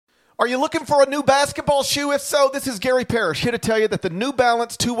Are you looking for a new basketball shoe? If so, this is Gary Parrish here to tell you that the New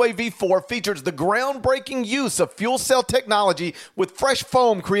Balance 2-Way V4 features the groundbreaking use of fuel cell technology with fresh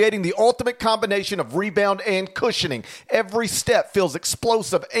foam, creating the ultimate combination of rebound and cushioning. Every step feels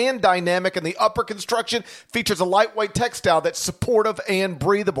explosive and dynamic, and the upper construction features a lightweight textile that's supportive and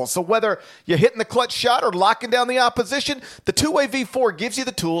breathable. So whether you're hitting the clutch shot or locking down the opposition, the 2-Way V4 gives you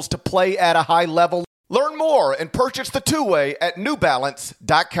the tools to play at a high level. Learn more and purchase the 2-Way at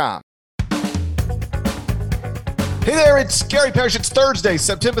newbalance.com. Hey there, it's Gary Parrish. It's Thursday,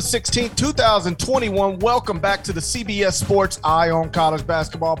 September 16th, 2021. Welcome back to the CBS Sports Eye on College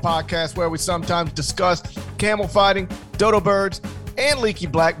Basketball podcast, where we sometimes discuss camel fighting, dodo birds, and leaky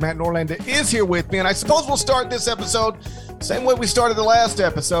black. Matt Norlander is here with me, and I suppose we'll start this episode same way we started the last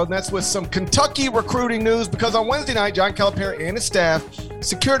episode, and that's with some Kentucky recruiting news, because on Wednesday night, John Calipari and his staff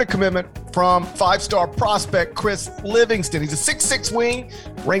secured a commitment from five-star prospect Chris Livingston. He's a 6'6 wing,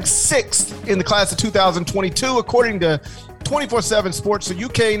 ranked 6th in the class of 2022, according to 24/7 Sports. So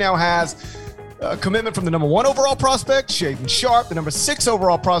UK now has a commitment from the number 1 overall prospect, Shaedon Sharpe, the number 6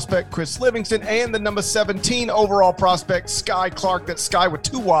 overall prospect, Chris Livingston, and the number 17 overall prospect, Sky Clark. That's Sky with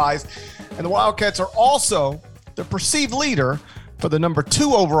 2 Ys. And the Wildcats are also the perceived leader for the number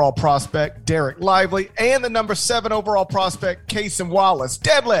 2 overall prospect, Derek Lively, and the number 7 overall prospect, Cason Wallace.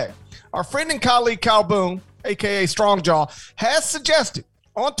 Deadleg, our friend and colleague Kyle Boone, a.k.a. Strongjaw, has suggested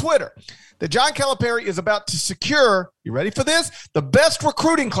on Twitter that John Calipari is about to secure, you ready for this, the best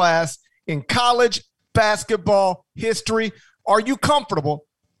recruiting class in college basketball history. Are you comfortable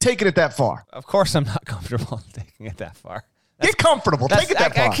taking it that far? Of course I'm not comfortable taking it that far. Get comfortable. Take it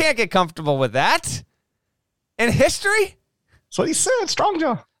that far. I can't get comfortable with that. In history? That's what he said,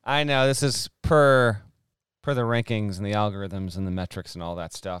 Strongjaw. I know. This is per the rankings and the algorithms and the metrics and all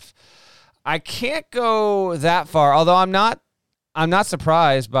that stuff. I can't go that far, although I'm not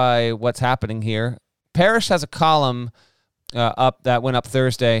surprised by what's happening here. Parrish has a column up that went up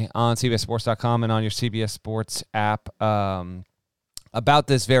Thursday on CBSSports.com and on your CBS Sports app about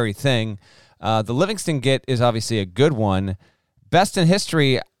this very thing. The Livingston get is obviously a good one. Best in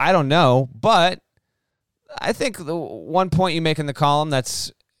history, I don't know, but I think the one point you make in the column that's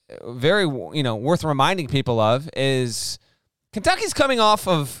very, worth reminding people of is Kentucky's coming off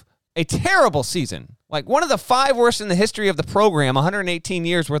of a terrible season, like one of the 5 worst in the history of the program, 118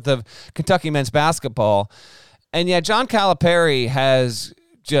 years worth of Kentucky men's basketball. And yet John Calipari has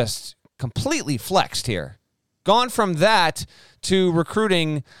just completely flexed here, gone from that to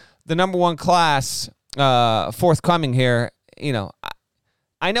recruiting the number 1 class forthcoming here.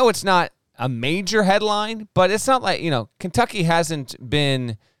 I know it's not a major headline, but it's not like, Kentucky hasn't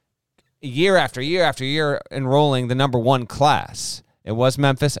been year after year after year enrolling the number 1 class. It was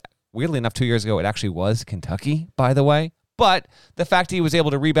Memphis. Weirdly enough, 2 years ago, it actually was Kentucky, by the way. But the fact he was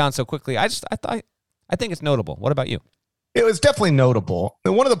able to rebound so quickly, I think it's notable. What about you? It was definitely notable.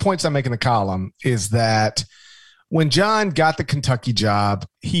 And one of the points I make in the column is that when John got the Kentucky job,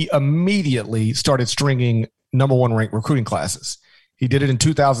 he immediately started stringing number 1 ranked recruiting classes. He did it in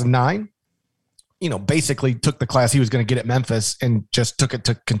 2009. Basically took the class he was going to get at Memphis and just took it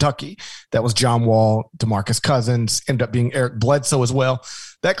to Kentucky. That was John Wall, DeMarcus Cousins, ended up being Eric Bledsoe as well.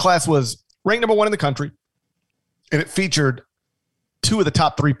 That class was ranked number 1 in the country, and it featured 2 of the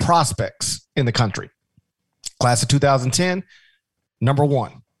top 3 prospects in the country. Class of 2010, number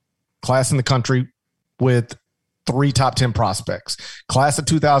 1 class in the country with 3 top 10 prospects. Class of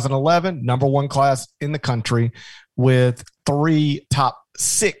 2011, number 1 class in the country with 3 top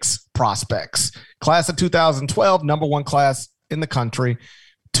 6 prospects. Class of 2012, number 1 class in the country,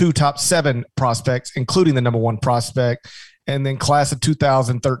 2 top 7 prospects, including the number 1 prospect. And then class of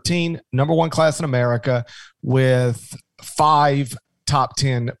 2013, number 1 class in America with 5 top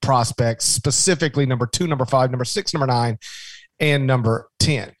 10 prospects, specifically number 2, number 5, number 6, number 9, and number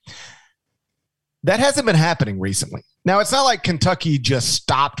 10. That hasn't been happening recently. Now, it's not like Kentucky just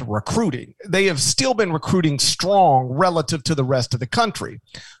stopped recruiting. They have still been recruiting strong relative to the rest of the country,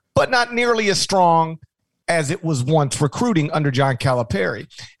 but not nearly as strong as it was once recruiting under John Calipari.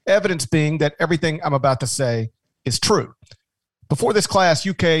 Evidence being that everything I'm about to say is true. Before this class,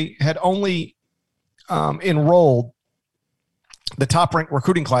 UK had only enrolled the top-ranked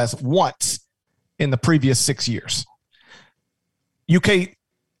recruiting class once in the previous 6 years. UK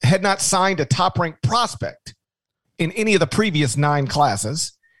had not signed a top-ranked prospect in any of the previous 9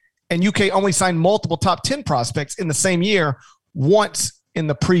 classes, and UK only signed multiple top 10 prospects in the same year once in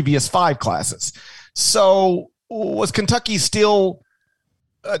the previous 5 classes. So was Kentucky still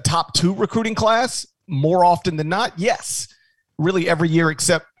a top 2 recruiting class more often than not? Yes. Really every year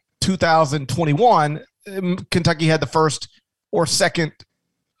except 2021, Kentucky had the first or second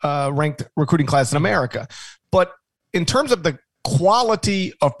ranked recruiting class in America. But in terms of the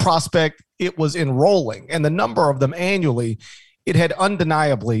quality of prospect it was enrolling and the number of them annually, it had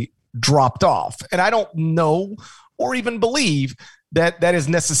undeniably dropped off. And I don't know or even believe that is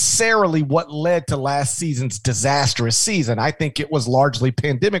necessarily what led to last season's disastrous season. I think it was largely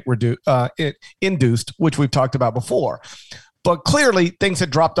pandemic induced, which we've talked about before. But clearly things had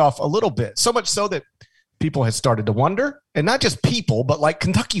dropped off a little bit, so much so that people had started to wonder, and not just people, but like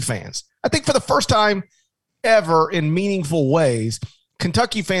Kentucky fans. I think for the first time ever in meaningful ways,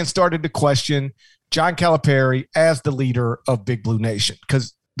 Kentucky fans started to question John Calipari as the leader of Big Blue Nation,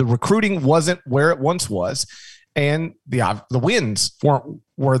 because the recruiting wasn't where it once was, and the wins weren't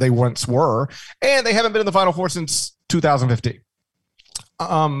where they once were, and they haven't been in the Final Four since 2015.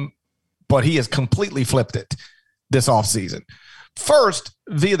 But he has completely flipped it this offseason. First,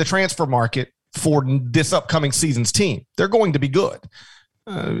 via the transfer market for this upcoming season's team. They're going to be good,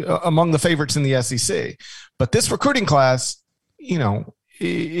 among the favorites in the SEC. But this recruiting class,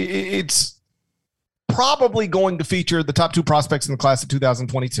 it's probably going to feature the top two prospects in the class of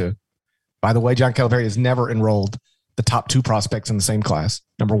 2022. By the way, John Calipari has never enrolled the top two prospects in the same class,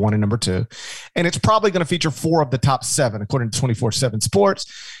 number one and number two. And it's probably going to feature four of the top seven, according to 24/7 Sports.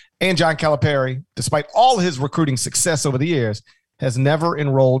 And John Calipari, despite all his recruiting success over the years, has never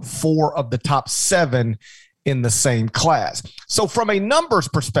enrolled four of the top seven in the same class. So from a numbers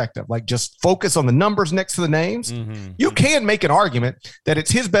perspective, like just focus on the numbers next to the names, you can make an argument that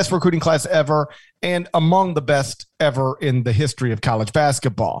it's his best recruiting class ever and among the best ever in the history of college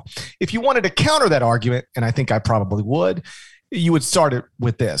basketball. If you wanted to counter that argument, and I think I probably would, you would start it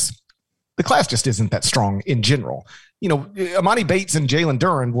with this. The class just isn't that strong in general. Amani Bates and Jalen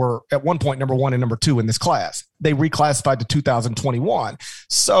Duren were at one point number one and number two in this class. They reclassified to 2021.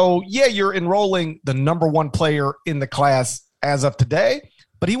 So, yeah, you're enrolling the number one player in the class as of today,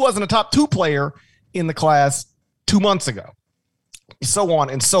 but he wasn't a top two player in the class 2 months ago, so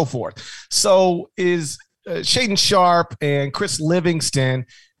on and so forth. So is Shaedon Sharpe and Chris Livingston,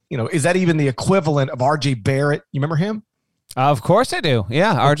 is that even the equivalent of RJ Barrett? You remember him? Of course I do.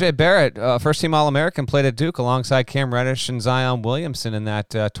 Yeah, RJ Barrett, first-team All-American, played at Duke alongside Cam Reddish and Zion Williamson in that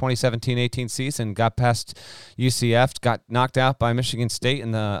 2017-18 season. Got past UCF, got knocked out by Michigan State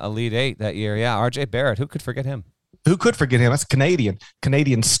in the Elite Eight that year. Yeah, RJ Barrett. Who could forget him? Who could forget him? That's a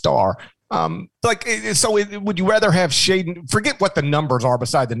Canadian star. Would you rather have Shaedon? Forget what the numbers are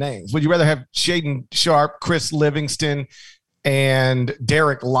beside the names. Would you rather have Shaedon Sharpe, Chris Livingston, and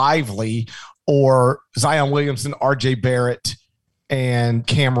Derek Lively, or Zion Williamson, RJ Barrett, and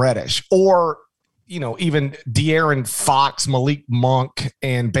Cam Reddish, or, even De'Aaron Fox, Malik Monk,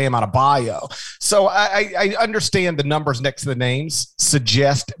 and Bam Adebayo? So I understand the numbers next to the names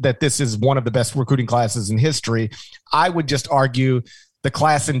suggest that this is one of the best recruiting classes in history. I would just argue the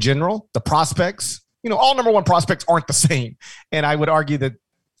class in general, the prospects, all number one prospects aren't the same. And I would argue that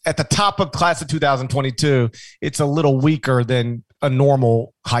at the top of class of 2022, it's a little weaker than a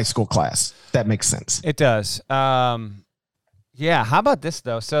normal high school class. That makes sense. It does. Yeah. How about this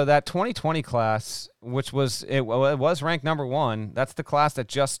though? So that 2020 class, which was ranked number one. That's the class that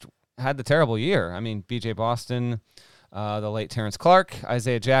just had the terrible year. I mean, BJ Boston, the late Terrence Clark,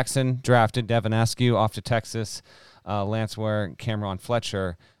 Isaiah Jackson drafted, Devin Askew off to Texas, Lance Ware, Cameron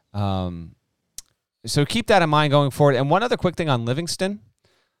Fletcher. So keep that in mind going forward. And one other quick thing on Livingston.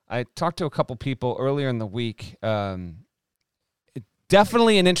 I talked to a couple people earlier in the week.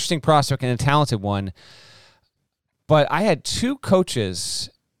 Definitely an interesting prospect and a talented one. But I had two coaches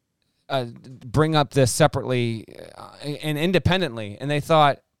bring up this separately and independently, and they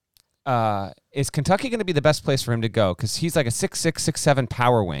thought, is Kentucky going to be the best place for him to go? Because he's like a 6'6", 6'7"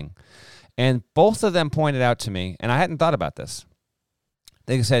 power wing. And both of them pointed out to me, and I hadn't thought about this.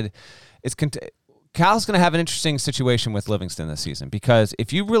 They said, Cal's going to have an interesting situation with Livingston this season, because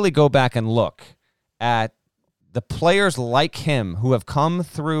if you really go back and look at the players like him who have come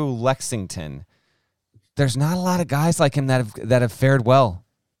through Lexington, there's not a lot of guys like him that have fared well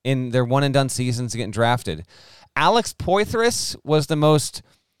in their one-and-done seasons getting drafted. Alex Poythress was the most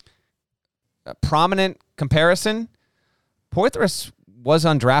prominent comparison. Poythress was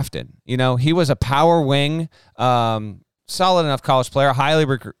undrafted. He was a power wing, solid enough college player, highly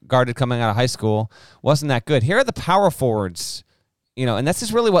regarded coming out of high school. Wasn't that good. Here are the power forwards, and this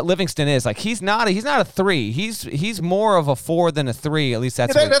is really what Livingston is. Like, he's not a three. He's more of a four than a three. At least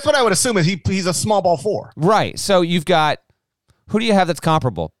that's what I would assume is he's a small ball four. Right. So you've got, who do you have that's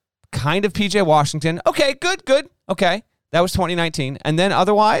comparable? Kind of PJ Washington. Okay, good. Okay. That was 2019. And then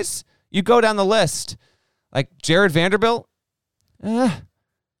otherwise, you go down the list. Like Jared Vanderbilt,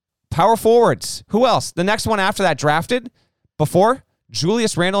 power forwards. Who else? The next one after that drafted before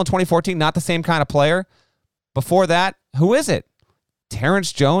Julius Randle in 2014, not the same kind of player. Before that, who is it?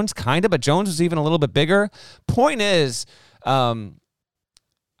 Terrence Jones, kind of, but Jones was even a little bit bigger. Point is, I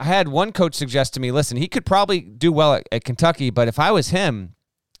had one coach suggest to me, listen, he could probably do well at Kentucky, but if I was him,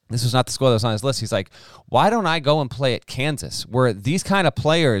 this was not the school that was on his list. He's like, why don't I go and play at Kansas, where these kind of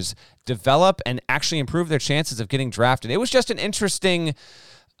players develop and actually improve their chances of getting drafted? It was just an interesting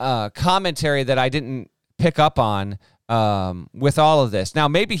commentary that I didn't pick up on with all of this. Now,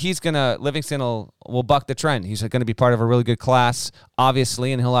 maybe Livingston will buck the trend. He's going to be part of a really good class,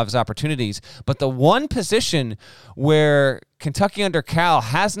 obviously, and he'll have his opportunities. But the one position where Kentucky under Cal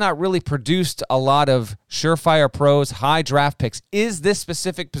has not really produced a lot of surefire pros, high draft picks, is this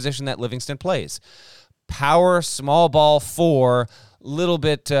specific position that Livingston plays. Power, small ball, 4, little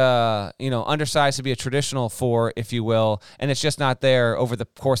bit, undersized to be a traditional 4, if you will, and it's just not there over the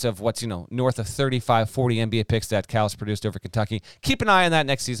course of what's, north of 35, 40 NBA picks that Cal's produced over Kentucky. Keep an eye on that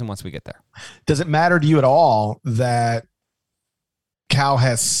next season once we get there. Does it matter to you at all that Cal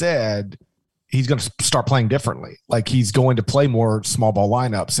has said he's going to start playing differently? Like he's going to play more small ball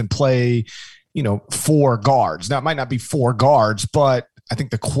lineups and play, 4 guards. Now, it might not be 4 guards, but I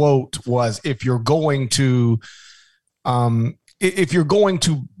think the quote was, if you're going to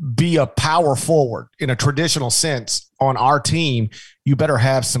be a power forward in a traditional sense on our team, you better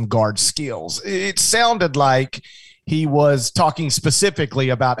have some guard skills. It sounded like he was talking specifically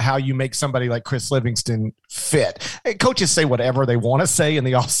about how you make somebody like Chris Livingston fit. Coaches say whatever they want to say in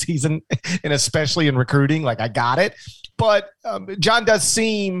the offseason, and especially in recruiting. Like, I got it. But John does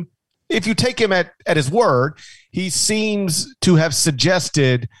seem, if you take him at his word, he seems to have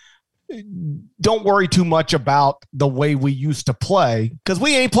suggested, don't worry too much about the way we used to play, because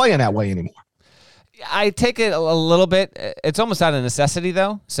we ain't playing that way anymore. I take it a little bit. It's almost out of necessity,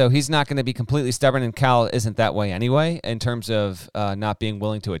 though. So he's not going to be completely stubborn, and Cal isn't that way anyway in terms of not being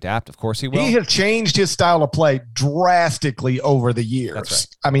willing to adapt. Of course he will. He has changed his style of play drastically over the years. That's right.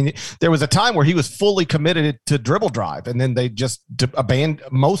 I mean, there was a time where he was fully committed to dribble drive, and then they just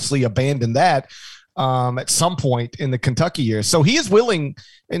mostly abandoned that at some point in the Kentucky years. So he is willing,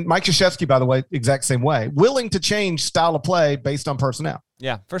 and Mike Krzyzewski, by the way, exact same way, willing to change style of play based on personnel.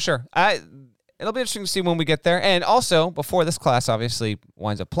 Yeah, for sure. It'll be interesting to see when we get there. And also, before this class obviously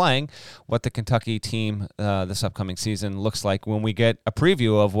winds up playing, what the Kentucky team this upcoming season looks like when we get a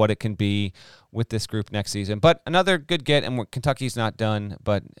preview of what it can be with this group next season. But another good get, and Kentucky's not done,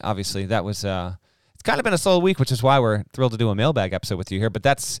 but obviously that was it's kind of been a slow week, which is why we're thrilled to do a mailbag episode with you here. But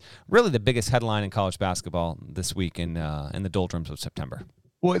that's really the biggest headline in college basketball this week in the doldrums of September.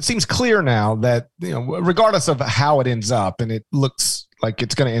 Well, it seems clear now that, regardless of how it ends up, and it looks like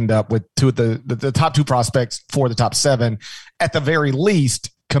it's going to end up with two of the top 2 prospects for the top 7, at the very least,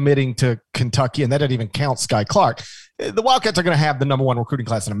 committing to Kentucky, and that doesn't even count Sky Clark. The Wildcats are going to have the number 1 recruiting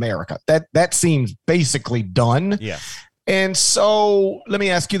class in America. That seems basically done. Yes. And so let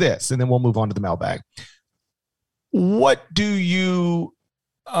me ask you this, and then we'll move on to the mailbag. What do you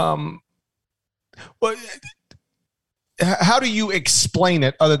how do you explain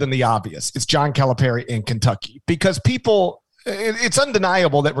it other than the obvious? It's John Calipari in Kentucky, because it's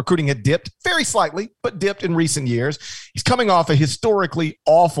undeniable that recruiting had dipped very slightly, but dipped in recent years. He's coming off a historically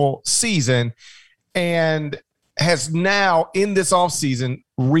awful season and has now in this offseason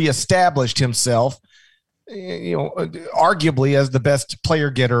reestablished himself, arguably as the best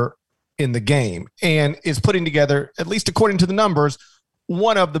player getter in the game, and is putting together, at least according to the numbers,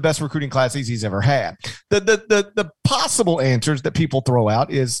 one of the best recruiting classes he's ever had. The possible answers that people throw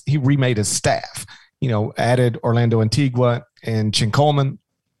out is he remade his staff, added Orlando Antigua and Chin Coleman.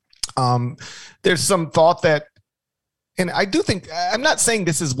 There's some thought that, and I do think, I'm not saying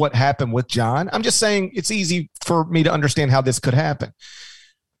this is what happened with John. I'm just saying it's easy for me to understand how this could happen.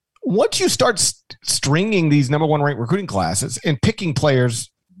 Once you start stringing these number 1 ranked recruiting classes and picking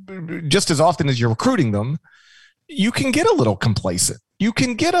players just as often as you're recruiting them, you can get a little complacent. You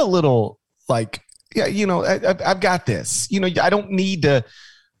can get a little like, I've got this. I don't need to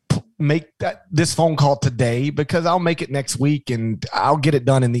make this phone call today because I'll make it next week and I'll get it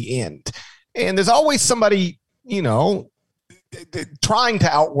done in the end. And there's always somebody, trying to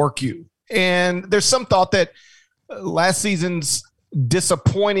outwork you. And there's some thought that last season's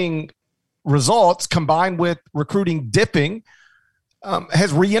disappointing results combined with recruiting dipping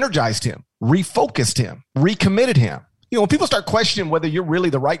has re-energized him, refocused him, recommitted him. When people start questioning whether you're really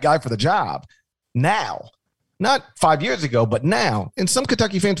the right guy for the job now, not 5 years ago, but now, and some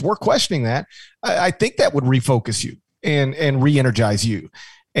Kentucky fans were questioning that, I think that would refocus you and re-energize you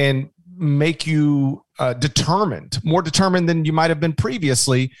and make you more determined than you might have been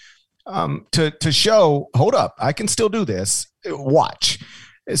previously to show, hold up, I can still do this. Watch.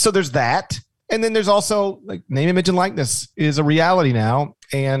 So there's that. And then there's also like name, image, and likeness is a reality now.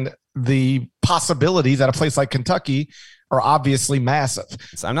 And the possibilities at a place like Kentucky are obviously massive.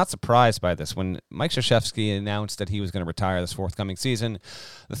 So I'm not surprised by this. When Mike Krzyzewski announced that he was going to retire this forthcoming season,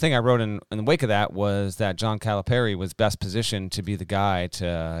 the thing I wrote in the wake of that was that John Calipari was best positioned to be the guy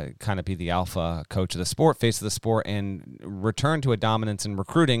to kind of be the alpha coach of the sport, face of the sport, and return to a dominance in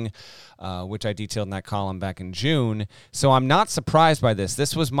recruiting, which I detailed in that column back in June. So I'm not surprised by this.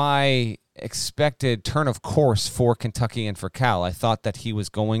 This was my expected turn of course for Kentucky and for Cal. I thought that he was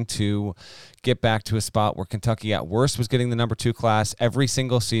going to get back to a spot where Kentucky at worst was getting the number 2 class every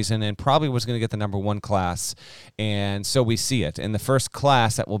single season and probably was going to get the number 1 class. And so we see it. In the first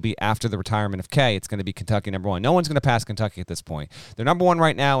class that will be after the retirement of K, it's going to be Kentucky number 1. No one's going to pass Kentucky at this point. They're number 1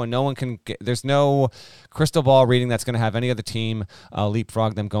 right now, and no one can get, there's no crystal ball reading that's going to have any other team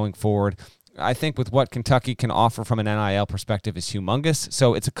leapfrog them going forward. I think with what Kentucky can offer from an NIL perspective is humongous.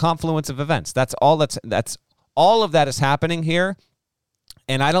 So it's a confluence of events. That's all all of that is happening here.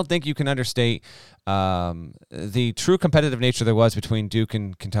 And I don't think you can understate the true competitive nature there was between Duke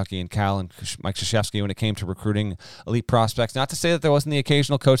and Kentucky and Cal and Mike Krzyzewski when it came to recruiting elite prospects. Not to say that there wasn't the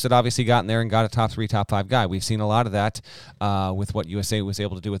occasional coach that obviously got in there and got a top 3, top 5 guy. We've seen a lot of that with what USA was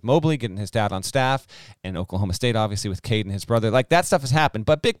able to do with Mobley, getting his dad on staff, and Oklahoma State obviously with Cade and his brother. Like that stuff has happened.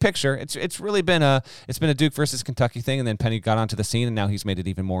 But big picture, it's really been a Duke versus Kentucky thing, and then Penny got onto the scene, and now he's made it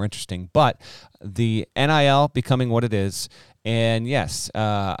even more interesting. But the NIL becoming what it is. And yes,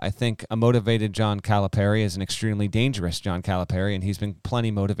 I think a motivated John Calipari is an extremely dangerous John Calipari, and he's been plenty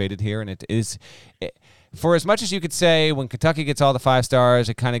motivated here. And it is, for as much as you could say when Kentucky gets all the 5 stars,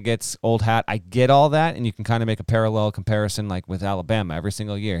 it kind of gets old hat. I get all that, and you can kind of make a parallel comparison like with Alabama every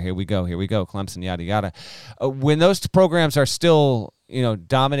single year. Here we go, Clemson, yada, yada. When those programs are still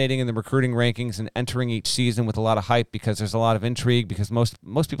dominating in the recruiting rankings and entering each season with a lot of hype because there's a lot of intrigue because most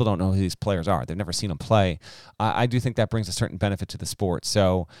people don't know who these players are. They've never seen them play. I do think that brings a certain benefit to the sport.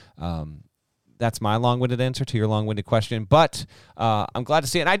 So that's my long-winded answer to your long-winded question. But I'm glad to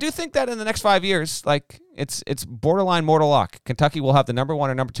see it. And I do think that in the next 5 years, like it's borderline mortal lock. Kentucky will have the number 1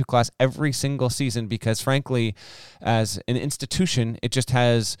 or number 2 class every single season because, frankly, as an institution, it just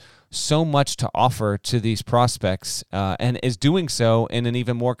has so much to offer to these prospects and is doing so in an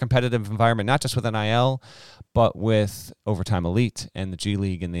even more competitive environment, not just with NIL, but with Overtime Elite and the G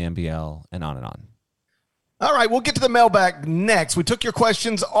League and the NBL and on and on. All right, we'll get to the mailbag next. We took your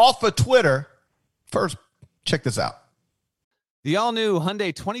questions off of Twitter. First, check this out. The all-new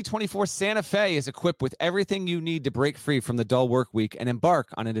Hyundai 2024 Santa Fe is equipped with everything you need to break free from the dull work week and embark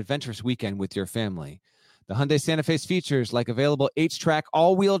on an adventurous weekend with your family. The Hyundai Santa Fe's features like available H-Track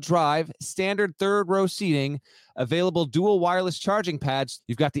all-wheel drive, standard third-row seating, available dual wireless charging pads.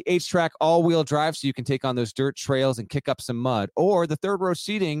 You've got the H-Track all-wheel drive so you can take on those dirt trails and kick up some mud. Or the third-row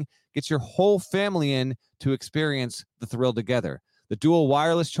seating gets your whole family in to experience the thrill together. The dual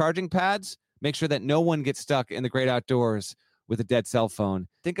wireless charging pads make sure that no one gets stuck in the great outdoors with a dead cell phone.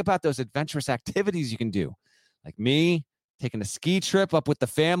 Think about those adventurous activities you can do, like me, taking a ski trip up with the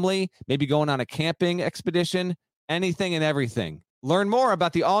family, maybe going on a camping expedition, anything and everything. Learn more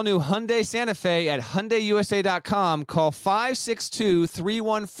about the all-new Hyundai Santa Fe at HyundaiUSA.com. Call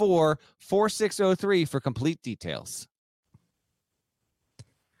 562-314-4603 for complete details.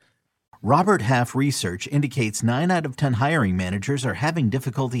 Robert Half research indicates 9 out of 10 hiring managers are having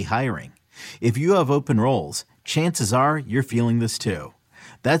difficulty hiring. If you have open roles, chances are you're feeling this too.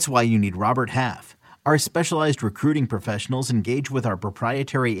 That's why you need Robert Half. Our specialized recruiting professionals engage with our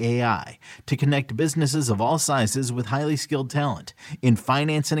proprietary AI to connect businesses of all sizes with highly skilled talent in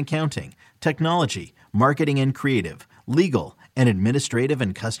finance and accounting, technology, marketing and creative, legal, and administrative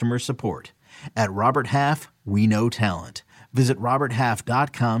and customer support. At Robert Half, we know talent. Visit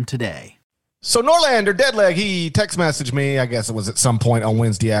roberthalf.com today. So Norlander, Deadleg, he text messaged me, I guess it was at some point on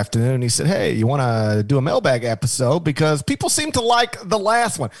Wednesday afternoon. He said, hey, you want to do a mailbag episode? Because people seem to like the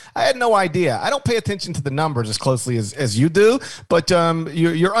last one. I had no idea. I don't pay attention to the numbers as closely as you do, but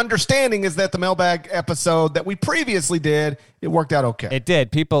your understanding is that the mailbag episode that we previously did, it worked out okay. It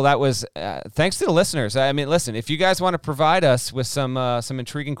did. People, that was thanks to the listeners. I mean, listen, if you guys want to provide us with some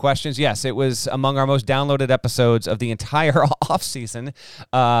intriguing questions, yes, it was among our most downloaded episodes of the entire offseason.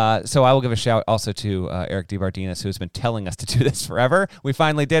 So I will give a shout also to Eric DeBardinas, who's been telling us to do this forever. We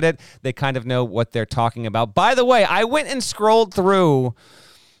finally did it. They kind of know what they're talking about. By the way, I went and scrolled through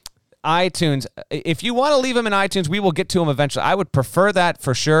iTunes. If you want to leave them in iTunes, we will get to them eventually. I would prefer that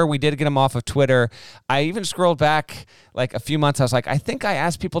for sure. We did get them off of Twitter. I even scrolled back like a few months. I was like, I think I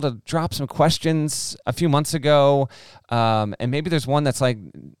asked people to drop some questions a few months ago, and maybe there's one that's like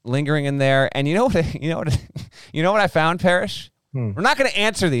lingering in there. And you know what I found, Parrish? We're not going to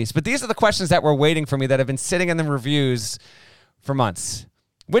answer these, but these are the questions that were waiting for me that have been sitting in the reviews for months.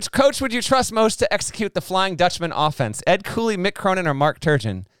 Which coach would you trust most to execute the Flying Dutchman offense? Ed Cooley, Mick Cronin, or Mark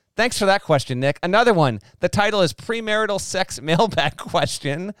Turgeon? Thanks for that question, Nick. Another one. The title is Premarital Sex Mailbag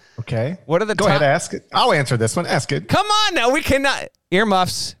Question. Okay. What are the Go ahead, ask it. I'll answer this one. Ask it. Come on now. We cannot.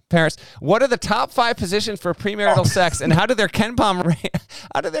 Earmuffs, parents. What are the top 5 positions for premarital sex, and how do their Ken Palm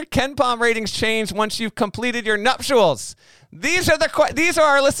ratings change once you've completed your nuptials? These are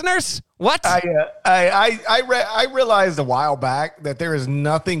our listeners. What? I realized a while back that there is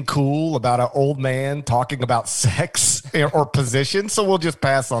nothing cool about an old man talking about sex or position, so we'll just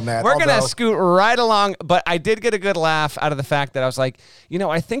pass on that. We're going to scoot right along, but I did get a good laugh out of the fact that I was like,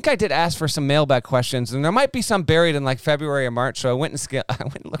 I think I did ask for some mailbag questions, and there might be some buried in like February or March, so I went and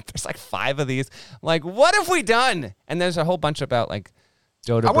looked. There's like 5 of these. I'm like, what have we done? And there's a whole bunch about like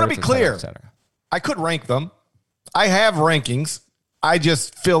Dodo. I want to be clear. I could rank them. I have rankings. I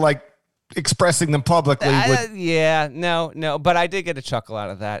just feel like expressing them publicly no, but I did get a chuckle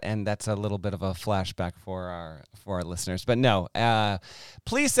out of that, and that's a little bit of a flashback for our listeners. But no,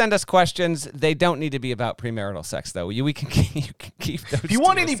 please send us questions. They don't need to be about premarital sex, though. You can keep those. If you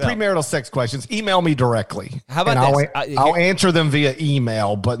want any premarital sex questions, email me directly. How about this? I'll answer them via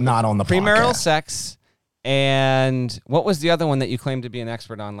email, but not on the premarital podcast. Sex. And what was the other one that you claimed to be an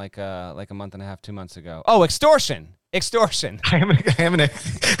expert on like a month and a half, 2 months ago? Oh, extortion. I am an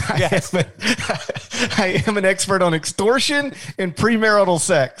expert on extortion and premarital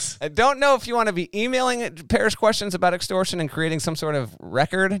sex. I don't know if you want to be emailing Parrish questions about extortion and creating some sort of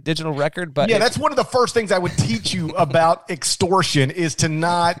digital record, but that's one of the first things I would teach you about extortion is to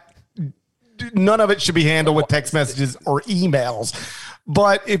none of it should be handled with text messages or emails.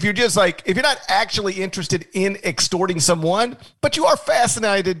 But if you're not actually interested in extorting someone, but you are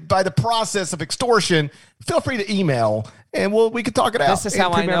fascinated by the process of extortion, feel free to email and we can talk it out. This is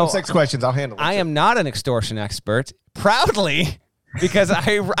how I know. Sex questions, I'll handle it. I am not an extortion expert, proudly, because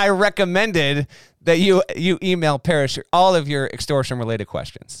I recommended that you email Parrish all of your extortion related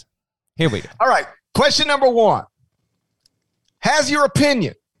questions. Here we go. All right. Question number 1. Has your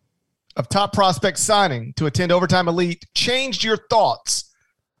opinion of top prospects signing to attend Overtime Elite changed your thoughts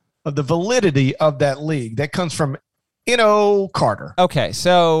of the validity of that league? That comes from Eno Carter. Okay,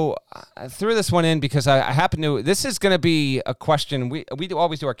 so I threw this one in because I happen to. This is going to be a question. We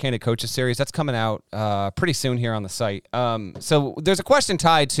always do our Candid Coaches series. That's coming out pretty soon here on the site. So there's a question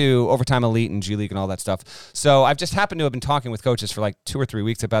tied to Overtime Elite and G League and all that stuff. So I've just happened to have been talking with coaches for like 2 or 3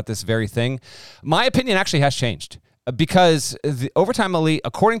 weeks about this very thing. My opinion actually has changed. Because the Overtime Elite,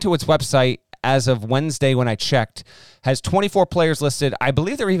 according to its website, as of Wednesday when I checked, has 24 players listed. I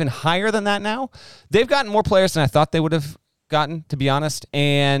believe they're even higher than that now. They've gotten more players than I thought they would have gotten, to be honest.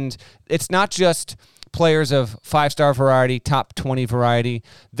 And it's not just players of 5-star variety, top 20 variety.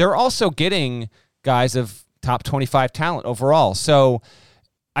 They're also getting guys of top 25 talent overall. So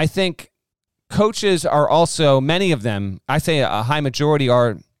I think coaches are also, many of them, I say a high majority,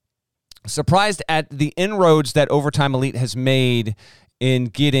 are surprised at the inroads that Overtime Elite has made in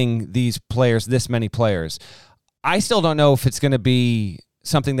getting these players, this many players. I still don't know if it's going to be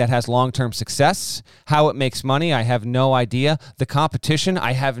something that has long-term success. How it makes money, I have no idea. The competition,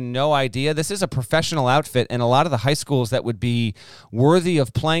 I have no idea. This is a professional outfit, and a lot of the high schools that would be worthy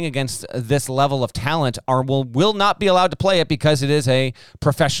of playing against this level of talent will not be allowed to play it because it is a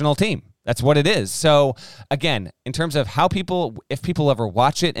professional team. That's what it is. So again, in terms of if people ever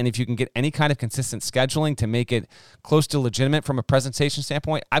watch it, and if you can get any kind of consistent scheduling to make it close to legitimate from a presentation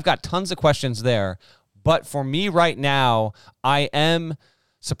standpoint, I've got tons of questions there. But for me right now, I am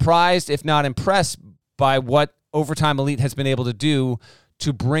surprised, if not impressed, by what Overtime Elite has been able to do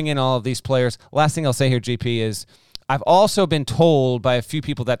to bring in all of these players. Last thing I'll say here, GP, is I've also been told by a few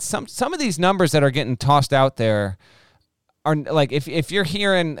people that some of these numbers that are getting tossed out there are like, if you're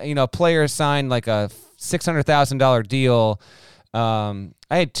hearing, players sign like a $600,000 deal. I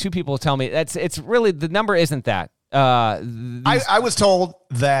had 2 people tell me it's really, the number isn't that. I was told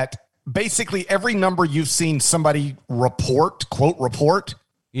that basically every number you've seen somebody quote report,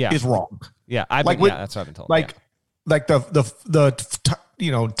 is wrong. Yeah, that's what I've been told. Like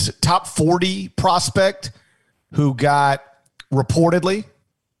the top 40 prospect who got reportedly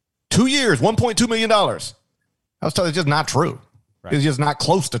 2 years, $1.2 million. I was told it's just not true. Right. It's just not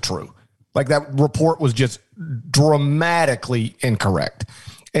close to true. Like that report was just dramatically incorrect.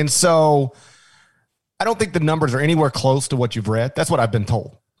 And so I don't think the numbers are anywhere close to what you've read. That's what I've been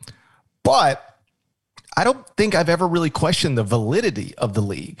told. But I don't think I've ever really questioned the validity of the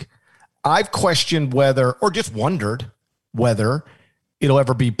league. I've questioned whether, or just wondered whether it'll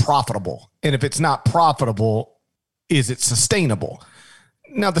ever be profitable. And if it's not profitable, is it sustainable?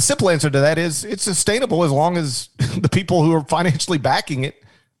 Now, the simple answer to that is it's sustainable as long as the people who are financially backing it,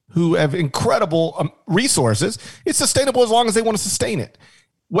 who have incredible resources, it's sustainable as long as they want to sustain it,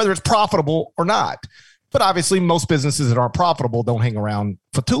 whether it's profitable or not. But obviously, most businesses that aren't profitable don't hang around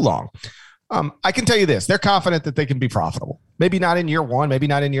for too long. I can tell you this, they're confident that they can be profitable. Maybe not in year one, maybe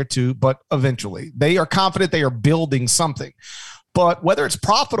not in year two, but eventually. They are confident they are building something. But whether it's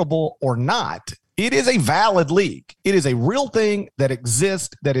profitable or not, it is a valid league. It is a real thing that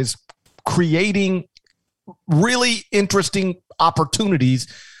exists, that is creating really interesting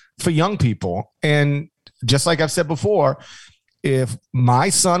opportunities for young people. And just like I've said before, if my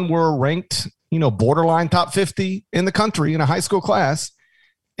son were ranked, borderline top 50 in the country in a high school class,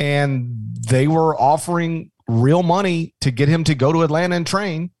 and they were offering real money to get him to go to Atlanta and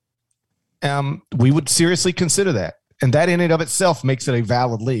train, we would seriously consider that. And that in and of itself makes it a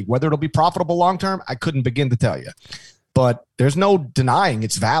valid league. Whether it'll be profitable long-term, I couldn't begin to tell you. But there's no denying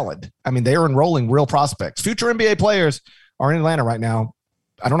it's valid. I mean, they are enrolling real prospects. Future NBA players are in Atlanta right now.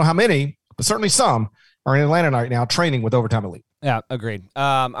 I don't know how many, but certainly some are in Atlanta right now training with Overtime Elite. Yeah, agreed.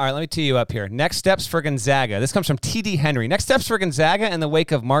 All right, let me tee you up here. Next steps for Gonzaga. This comes from TD Henry. Next steps for Gonzaga in the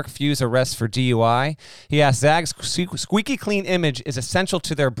wake of Mark Few's arrest for DUI. He asked, Zag's squeaky clean image is essential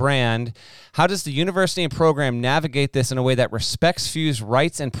to their brand. How does the university and program navigate this in a way that respects Few's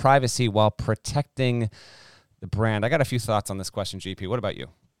rights and privacy while protecting the brand? I got a few thoughts on this question, GP. What about you?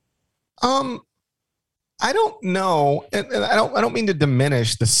 I don't know, and I don't mean to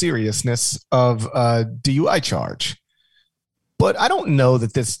diminish the seriousness of a DUI charge. But I don't know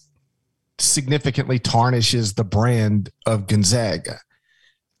that this significantly tarnishes the brand of Gonzaga.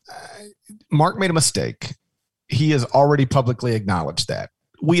 Mark made a mistake. He has already publicly acknowledged that.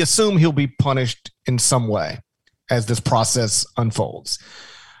 We assume he'll be punished in some way as this process unfolds.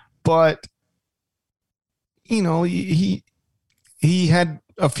 But, he had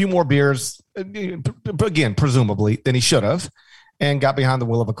a few more beers, again, presumably, than he should have, and got behind the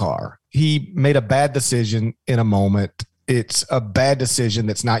wheel of a car. He made a bad decision in a moment. It's a bad decision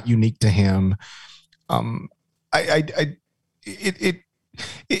that's not unique to him.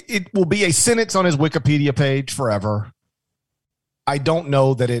 It will be a sentence on his Wikipedia page forever. I don't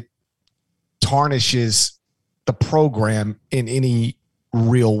know that it tarnishes the program in any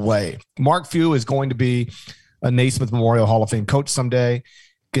real way. Mark Few is going to be a Naismith Memorial Hall of Fame coach someday.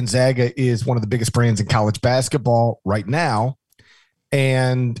 Gonzaga is one of the biggest brands in college basketball right now.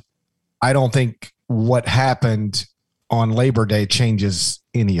 And I don't think what happened on Labor Day changes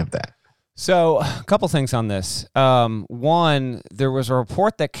any of that. So a couple things on this. One, there was a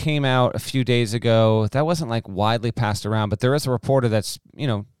report that came out a few days ago that wasn't like widely passed around, but there is a reporter that's,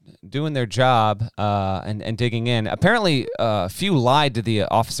 doing their job and digging in. Apparently, Few lied to the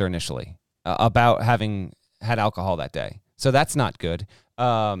officer initially about having had alcohol that day. So that's not good.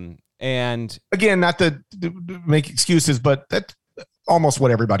 And again, not to make excuses, but that's almost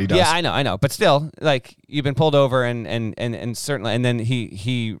what everybody does. Yeah, I know. But still, like, you've been pulled over and certainly, and then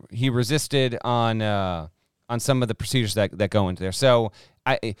he resisted on some of the procedures that go into there. So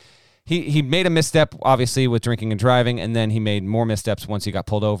he made a misstep, obviously, with drinking and driving, and then he made more missteps once he got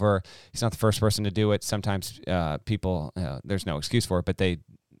pulled over. He's not the first person to do it. Sometimes people, there's no excuse for it, but they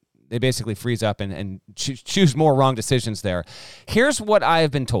basically freeze up and choose more wrong decisions there. Here's what I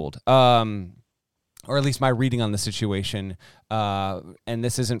have been told, or at least my reading on the situation, and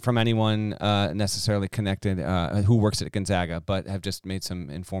this isn't from anyone necessarily connected who works at Gonzaga, but have just made some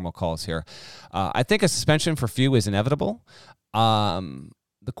informal calls here. I think a suspension for Few is inevitable.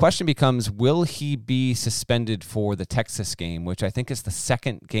 The question becomes, will he be suspended for the Texas game, which I think is the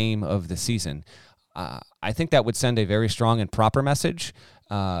second game of the season? I think that would send a very strong and proper message.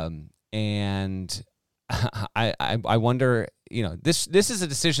 And I wonder, this is a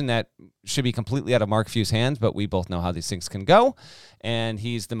decision that should be completely out of Mark Few's hands, but we both know how these things can go. And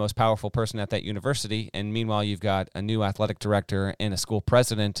he's the most powerful person at that university. And meanwhile, you've got a new athletic director and a school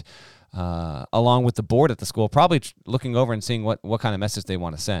president, along with the board at the school, probably looking over and seeing what kind of message they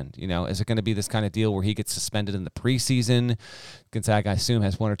want to send. Is it going to be this kind of deal where he gets suspended in the preseason? Gonzaga, I assume,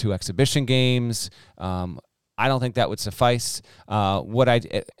 has 1 or 2 exhibition games. I don't think that would suffice. I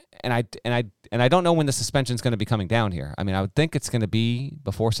don't know when the suspension is going to be coming down here. I mean, I would think it's going to be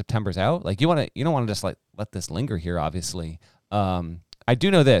before September's out. Like, you don't want to just let this linger here. Obviously, I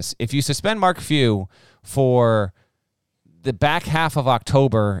do know this: if you suspend Mark Few for the back half of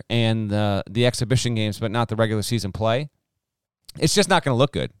October and the exhibition games, but not the regular season play, it's just not going to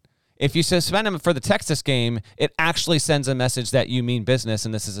look good. If you suspend him for the Texas game, it actually sends a message that you mean business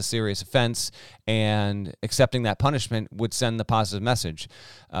and this is a serious offense, and accepting that punishment would send the positive message.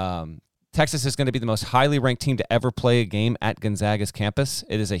 Texas is going to be the most highly ranked team to ever play a game at Gonzaga's campus.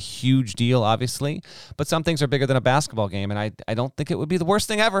 It is a huge deal, obviously, but some things are bigger than a basketball game, and I don't think it would be the worst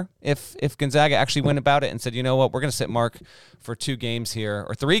thing ever if Gonzaga actually went about it and said, you know what, we're going to sit Mark for 2 games here,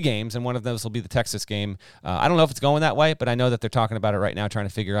 or 3 games, and one of those will be the Texas game. I don't know if it's going that way, but I know that they're talking about it right now, trying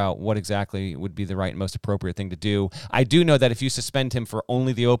to figure out what exactly would be the right and most appropriate thing to do. I do know that if you suspend him for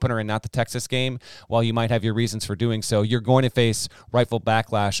only the opener and not the Texas game, while you might have your reasons for doing so, you're going to face rightful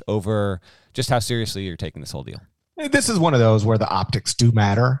backlash over just how seriously you're taking this whole deal. This is one of those where the optics do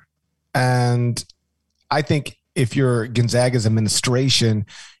matter. And I think if you're Gonzaga's administration,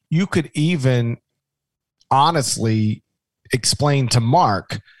 you could even honestly explain to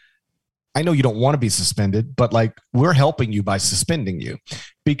Mark, I know you don't want to be suspended, but like, we're helping you by suspending you.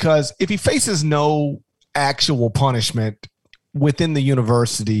 Because if he faces no actual punishment within the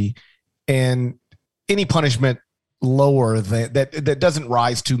university, and any punishment lower than that doesn't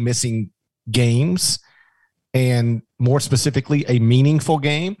rise to missing games, and more specifically a meaningful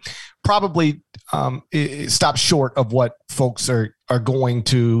game, probably it stops short of what folks are going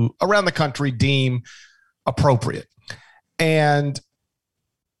to around the country deem appropriate. And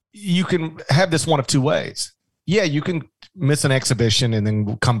you can have this one of 2 ways. Yeah, you can miss an exhibition and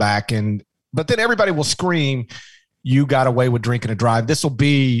then come back, but then everybody will scream, you got away with drinking and drive. This will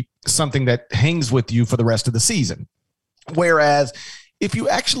be something that hangs with you for the rest of the season. Whereas if you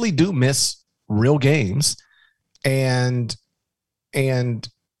actually do miss real games and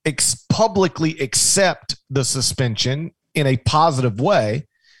publicly accept the suspension in a positive way,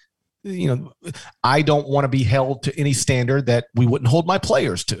 I don't want to be held to any standard that we wouldn't hold my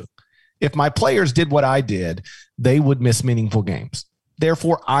players to. If my players did what I did, they would miss meaningful games.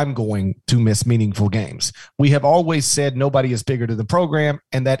 Therefore, I'm going to miss meaningful games. We have always said nobody is bigger than the program,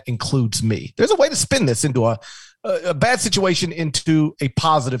 and that includes me. There's a way to spin this into a bad situation into a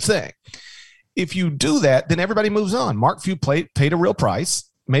positive thing. If you do that, then everybody moves on. Mark Few paid a real price,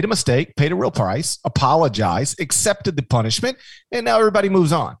 made a mistake, paid a real price, apologized, accepted the punishment, and now everybody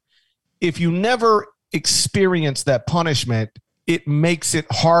moves on. If you never experience that punishment, it makes it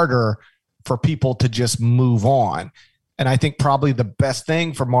harder for people to just move on. And I think probably the best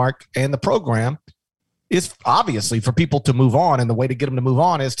thing for Mark and the program is obviously for people to move on. And the way to get them to move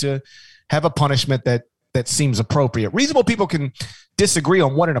on is to have a punishment that seems appropriate. Reasonable people can disagree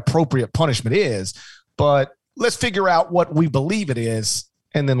on what an appropriate punishment is, but let's figure out what we believe it is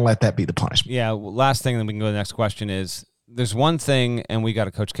and then let that be the punishment. Yeah. Last thing, then we can go to the next question is, there's one thing, and we got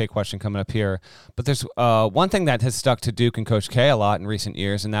a Coach K question coming up here, but there's one thing that has stuck to Duke and Coach K a lot in recent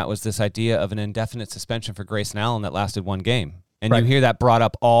years, and that was this idea of an indefinite suspension for Grayson Allen that lasted 1 game. And You hear that brought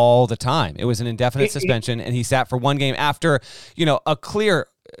up all the time. It was an indefinite suspension, and he sat for 1 game after, a clear,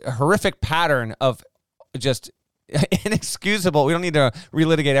 horrific pattern of just inexcusable. We don't need to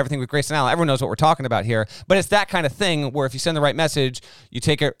relitigate everything with Grayson Allen. Everyone knows what we're talking about here. But it's that kind of thing where if you send the right message, you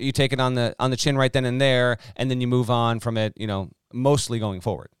take it on the chin right then and there, and then you move on from it, mostly going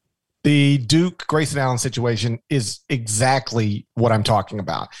forward. The Duke Grayson Allen situation is exactly what I'm talking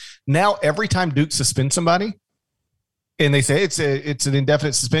about. Now, every time Duke suspends somebody and they say it's an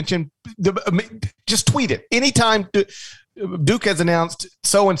indefinite suspension, just tweet it. Anytime Duke has announced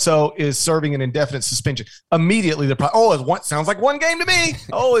so-and-so is serving an indefinite suspension, immediately they're probably, sounds like 1 game to me.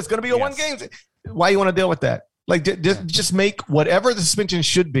 Oh, it's going to be a 1 game. Why you want to deal with that? Like, just make whatever the suspension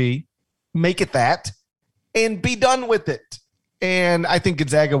should be, make it that, and be done with it. And I think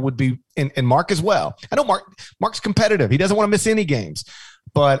Gonzaga would be, and Mark as well. I know Mark's competitive. He doesn't want to miss any games.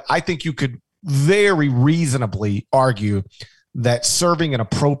 But I think you could very reasonably argue that serving an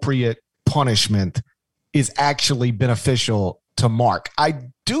appropriate punishment is actually beneficial to Mark. I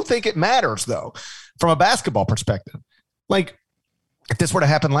do think it matters, though, from a basketball perspective. Like, if this were to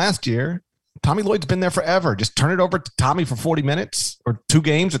happen last year, Tommy Lloyd's been there forever. Just turn it over to Tommy for 40 minutes or 2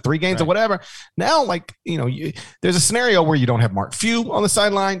 games or 3 games or whatever. Now, there's a scenario where you don't have Mark Few on the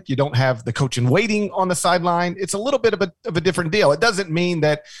sideline. You don't have the coach in waiting on the sideline. It's a little bit of a different deal. It doesn't mean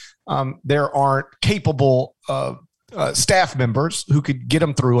that there aren't capable staff members who could get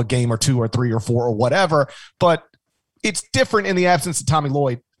them through a game or 2 or 3 or 4 or whatever, but it's different in the absence of Tommy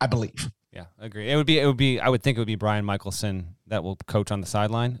Lloyd, I believe. Yeah, I agree. I would think it would be Brian Michelson that will coach on the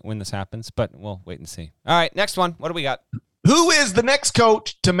sideline when this happens, but we'll wait and see. All right, next one. What do we got? Who is the next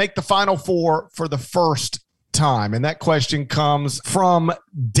coach to make the Final Four for the first time? And that question comes from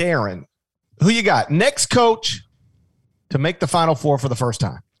Darren. Who you got? Next coach to make the Final Four for the first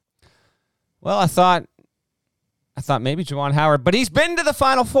time? Well, I thought maybe Juwan Howard, but he's been to the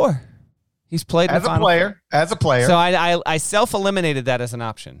Final Four. He's played in the Final Four. As a player. So I self-eliminated that as an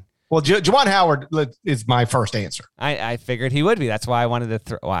option. Well, Juwan Howard is my first answer. I figured he would be. That's why I wanted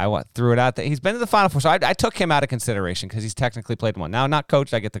to threw it out there. He's been to the Final Four, so I took him out of consideration because he's technically played one. Now, not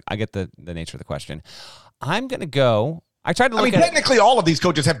coached. I get the nature of the question. I'm going to go. I tried to look at technically all of these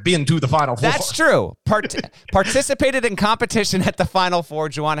coaches have been to the Final Four. That's true. Participated in competition at the Final Four,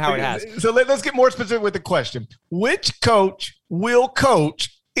 Juwan Howard has. So let's get more specific with the question. Which coach will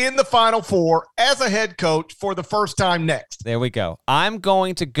coach in the Final Four as a head coach for the first time next? There we go. I'm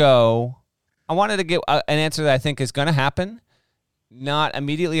going to go. I wanted to get an answer that I think is going to happen, not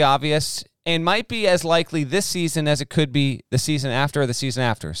immediately obvious, and might be as likely this season as it could be the season after or the season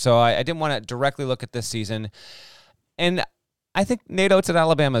after. So I didn't want to directly look at this season. And I think Nate Oates at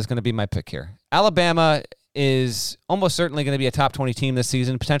Alabama is going to be my pick here. Alabama is almost certainly going to be a top 20 team this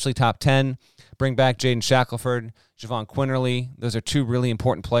season, potentially top 10. Bring back Jaden Shackelford, Javon Quinterly. Those are two really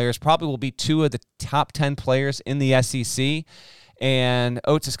important players. Probably will be two of the top 10 players in the SEC. And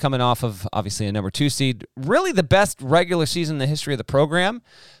Oates is coming off of, obviously, a number 2 seed. Really the best regular season in the history of the program.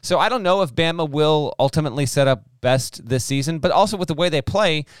 So I don't know if Bama will ultimately set up best this season. But also with the way they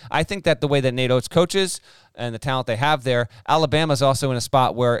play, I think that the way that Nate Oates coaches and the talent they have there, Alabama's also in a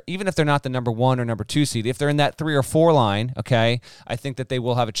spot where even if they're not the number 1 or number 2 seed, if they're in that 3 or 4 line, okay, I think that they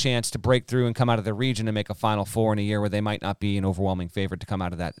will have a chance to break through and come out of the region and make a Final Four in a year where they might not be an overwhelming favorite to come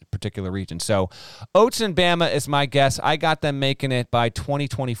out of that particular region. So Oates and Bama is my guess. I got them making it by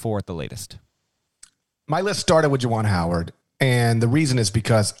 2024 at the latest. My list started with Juwan Howard, and the reason is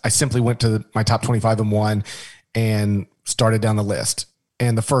because I simply went to my top 25 and 1 and started down the list.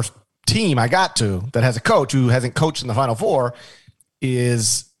 And the first team I got to that has a coach who hasn't coached in the Final Four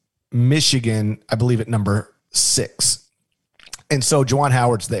is Michigan, I believe at number 6. And so Juwan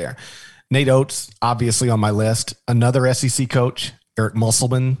Howard's there. Nate Oates, obviously on my list. Another SEC coach, Eric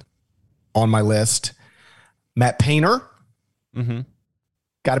Musselman, on my list. Matt Painter. Mm-hmm.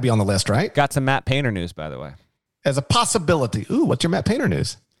 Got to be on the list, right? Got some Matt Painter news, by the way. As a possibility. Ooh, what's your Matt Painter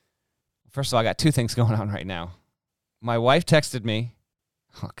news? First of all, I got 2 things going on right now. My wife texted me.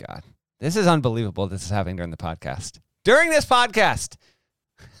 Oh, God. This is unbelievable this is happening during the podcast. During this podcast.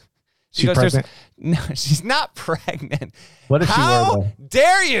 She goes, pregnant? No, she's not pregnant. What if she were? How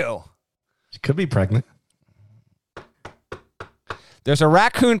dare you? She could be pregnant. There's a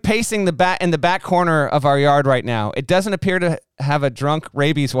raccoon pacing in the back corner of our yard right now. It doesn't appear to have a drunk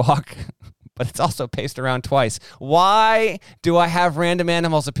rabies walk, but it's also paced around twice. Why do I have random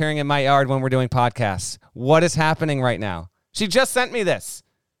animals appearing in my yard when we're doing podcasts? What is happening right now? She just sent me this.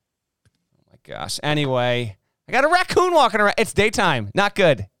 Oh, my gosh. Anyway, I got a raccoon walking around. It's daytime. Not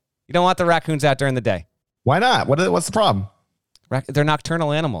good. You don't want the raccoons out during the day. Why not? What's the problem? They're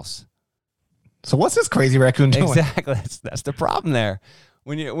nocturnal animals. So what's this crazy raccoon doing? Exactly. That's the problem there.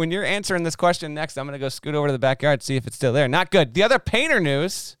 When you're answering this question next, I'm going to go scoot over to the backyard, see if it's still there. Not good. The other Painter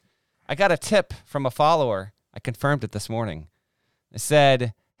news, I got a tip from a follower. I confirmed it this morning. It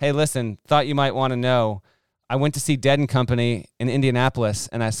said, hey, listen, thought you might want to know. I went to see Dead & Company in Indianapolis,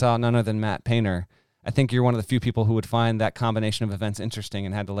 and I saw none other than Matt Painter. I think you're one of the few people who would find that combination of events interesting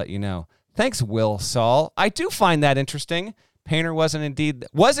and had to let you know. Thanks, Will Saul. I do find that interesting. Painter was indeed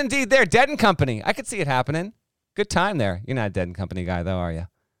there. Dead & Company. I could see it happening. Good time there. You're not a Dead & Company guy, though, are you?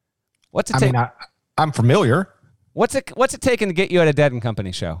 What's it take? I'm familiar. What's it taking to get you at a Dead &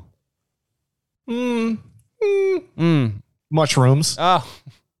 Company show? Mushrooms. Oh,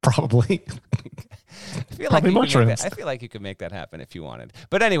 probably. I feel like you could make that happen if you wanted.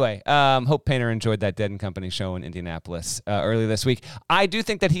 But anyway, hope Painter enjoyed that Dead & Company show in Indianapolis earlier this week. I do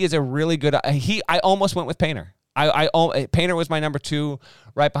think that he is a really good. I almost went with Painter. Painter was my number 2,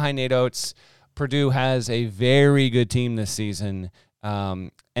 right behind Nate Oates. Purdue has a very good team this season.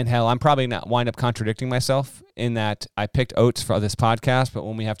 And hell, I'm probably not wind up contradicting myself in that I picked Oates for this podcast, but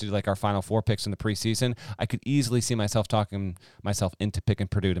when we have to do like our Final Four picks in the preseason, I could easily see myself talking myself into picking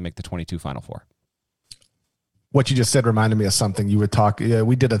Purdue to make the 22 Final Four. What you just said reminded me of something you would talk.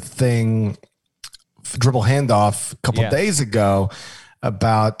 We did a thing, dribble handoff, a couple days ago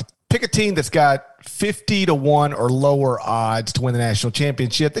about pick a team that's got 50-1 or lower odds to win the national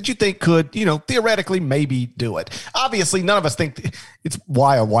championship that you think could, theoretically maybe do it. Obviously, none of us think it's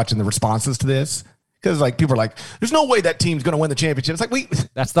wild watching the responses to this because people are like, there's no way that team's going to win the championship. It's like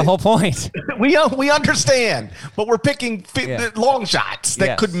that's the whole point. We understand, but we're picking long shots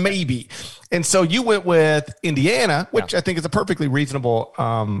that could maybe. And so you went with Indiana, which I think is a perfectly reasonable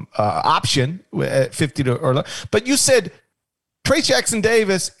option at 50 to or. But you said Trayce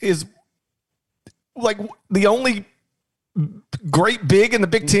Jackson-Davis is like the only great big in the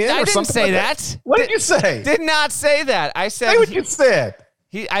Big Ten? I or didn't something say like that. What did you say? Did not say that. I said Say what you said.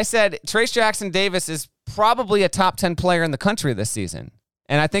 I said Trace Jackson Davis is probably a top 10 player in the country this season.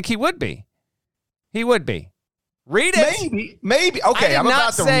 And I think he would be. He would be. Read it. Maybe. Okay, I'm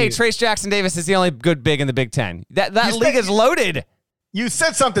about to say Trace Jackson Davis is the only good big in the Big Ten. That league is loaded. You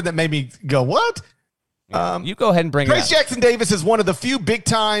said something that made me go, what? You go ahead and bring Trace it up. Jackson Davis is one of the few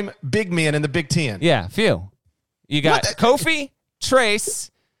big-time big men in the Big Ten. Yeah, few. You got Kofi,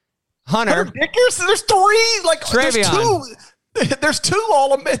 Trace, Hunter. Ridiculous. There's three. Like, Travion. There's two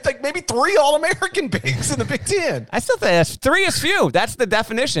like maybe three All-American bigs in the Big Ten. I still think three is few. That's the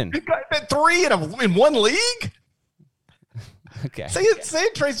definition. Three in one league? Okay. Saying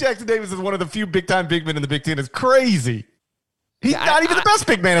Trace Jackson Davis is one of the few big-time big men in the Big Ten is crazy. He's not even the best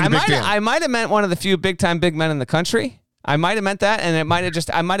big man in the Big Ten. I might have meant one of the few big-time big men in the country. I might have meant that, and I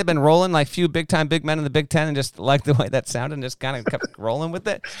might have been rolling like few big-time big men in the Big Ten and just liked the way that sounded and just kind of kept rolling with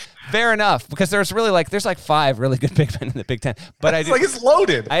it. Fair enough, because there's like five really good big men in the Big Ten. But it's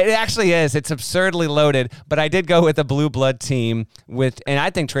loaded. It actually is. It's absurdly loaded, but I did go with a blue blood team and I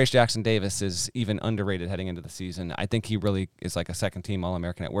think Trace Jackson Davis is even underrated heading into the season. I think he really is like a second-team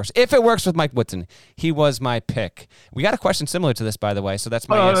All-American at worst. If it works with Mike Woodson, he was my pick. We got a question similar to this, by the way, so that's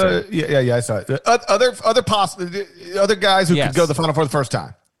my answer. Yeah, I saw it. Other guys who could go to the Final Four the first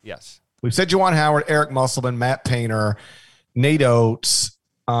time. Yes. We've said Juwan Howard, Eric Musselman, Matt Painter, Nate Oates,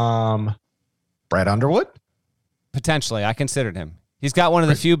 Brad Underwood. Potentially. I considered him. He's got one of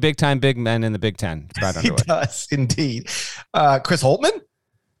the few big-time big men in the Big Ten. Brad Underwood. He does, indeed. Chris Holtman?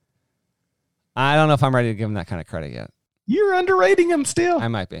 I don't know if I'm ready to give him that kind of credit yet. You're underrating him still. I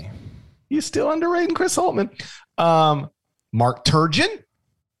might be. You still underrating Chris Holtman. Mark Turgeon?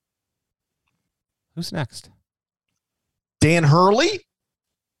 Who's next? Dan Hurley?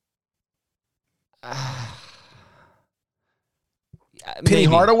 Penny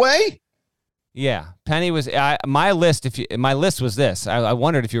Hardaway? Yeah, Penny was my list. My list was this, I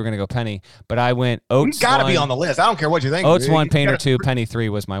wondered if you were going to go Penny, but I went Oates. He's got to be on the list. I don't care what you think. Oates 1, Painter 2, Penny 3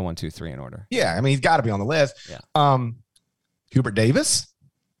 was my 1, 2, 3 in order. Yeah, I mean he's got to be on the list. Yeah. Hubert Davis,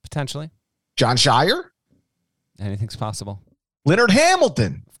 potentially. John Shire. Anything's possible. Leonard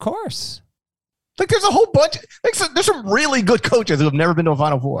Hamilton, of course. Like there's a whole bunch. There's some really good coaches who have never been to a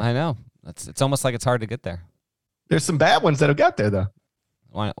Final Four. I know. It's almost like it's hard to get there. There's some bad ones that have got there though.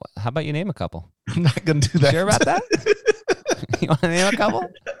 How about you name a couple? I'm not going to do that. Sure about that? You want to name a couple?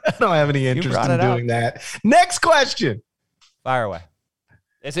 I don't have any interest in doing that. Next question. Fire away.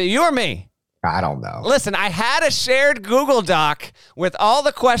 Is it you or me? I don't know. Listen, I had a shared Google Doc with all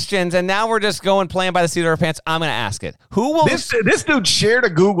the questions, and now we're just playing by the seat of our pants. I'm going to ask it. Who will this dude shared a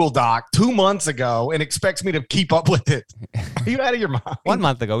Google Doc 2 months ago and expects me to keep up with it? Are you out of your mind? 1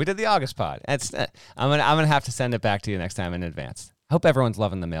 month ago, we did the August pod. I'm gonna have to send it back to you next time in advance. I hope everyone's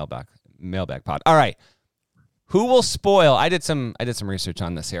loving the mailbag pod. All right. Who will spoil? I did some research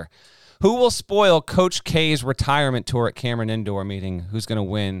on this here. Who will spoil Coach K's retirement tour at Cameron Indoor, meeting who's going to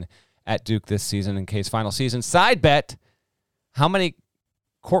win at Duke this season in K's final season? Side bet, how many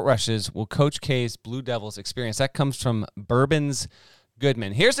court rushes will Coach K's Blue Devils experience? That comes from Bourbons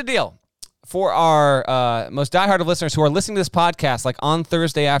Goodman. Here's the deal. For our most diehard of listeners who are listening to this podcast like on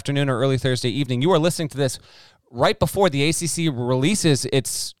Thursday afternoon or early Thursday evening, you are listening to this right before the ACC releases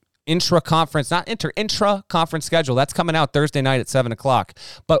its intra-conference schedule. That's coming out Thursday night at 7 o'clock.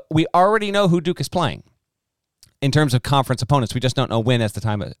 But we already know who Duke is playing in terms of conference opponents. We just don't know when at the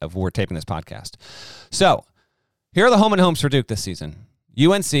time of we're taping this podcast. So here are the home and homes for Duke this season.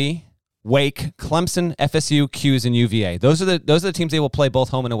 UNC, Wake, Clemson, FSU, Q's, and UVA. Those are the teams they will play both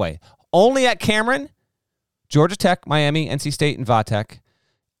home and away. Only at Cameron, Georgia Tech, Miami, NC State, and Vatech.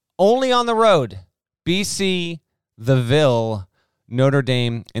 Only on the road, BC, the Ville, Notre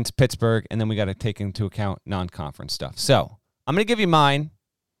Dame, and Pittsburgh, and then we got to take into account non-conference stuff. So I'm going to give you mine,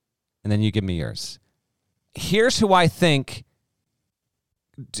 and then you give me yours. Here's who I think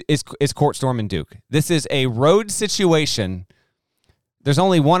is court storming Duke. This is a road situation. There's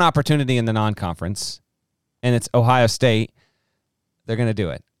only one opportunity in the non-conference, and it's Ohio State. They're going to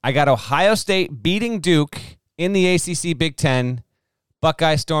do it. I got Ohio State beating Duke in the ACC Big Ten.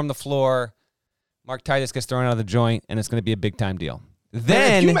 Buckeyes storm the floor. Mark Titus gets thrown out of the joint, and it's going to be a big-time deal.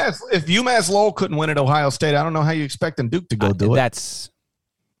 Then, if UMass Lowell couldn't win at Ohio State, I don't know how you expecting Duke to go do it. That's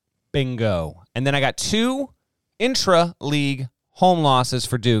bingo. And then I got 2 intra-league home losses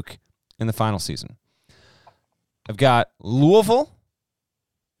for Duke in the final season. I've got Louisville,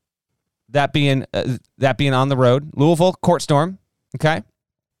 that being on the road. Louisville, court storm, okay?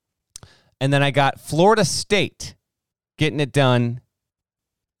 And then I got Florida State getting it done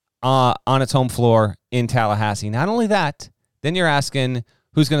on its home floor in Tallahassee. Not only that, then you're asking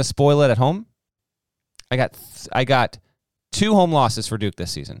who's going to spoil it at home. I got 2 home losses for Duke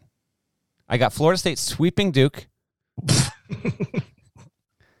this season. I got Florida State sweeping Duke.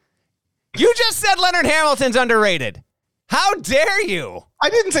 You just said Leonard Hamilton's underrated. How dare you? I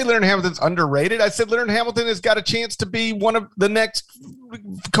didn't say Leonard Hamilton's underrated. I said Leonard Hamilton has got a chance to be one of the next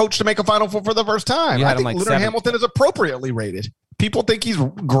coach to make a Final Four for the first time. I think Leonard Hamilton is appropriately rated. People think he's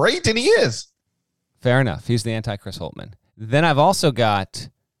great, and he is. Fair enough. He's the anti-Chris Holtmann. Then I've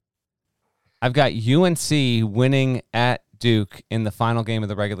got UNC winning at Duke in the final game of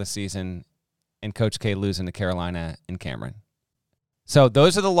the regular season and Coach K losing to Carolina in Cameron. So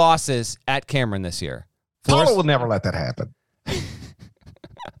those are the losses at Cameron this year. Paul will never let that happen.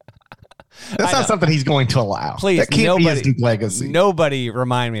 That's not something he's going to allow. Please, that can't be his Duke legacy. Nobody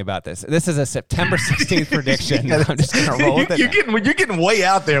remind me about this. This is a September 16th prediction. I'm just going to roll with it. You're getting way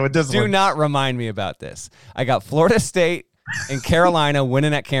out there with this one. Do not remind me about this. I got Florida State and Carolina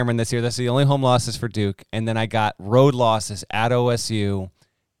winning at Cameron this year. That's the only home losses for Duke. And then I got road losses at OSU,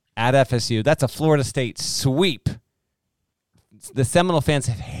 at FSU. That's a Florida State sweep. The Seminole fans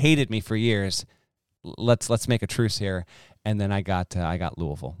have hated me for years. Let's make a truce here. And then I got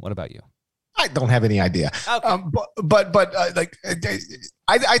Louisville. What about you? I don't have any idea. Okay.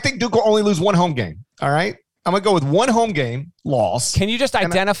 I think Duke will only lose one home game. All right. I'm gonna go with one home game loss. Can you just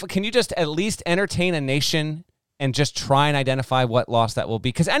identify? Can you just at least entertain a nation and just try and identify what loss that will be?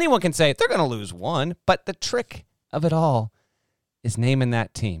 Because anyone can say they're going to lose one, but the trick of it all is naming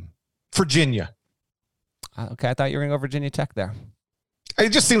that team. Virginia. Okay, I thought you were going to go Virginia Tech there. It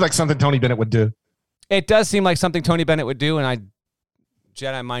just seems like something Tony Bennett would do. It does seem like something Tony Bennett would do, and I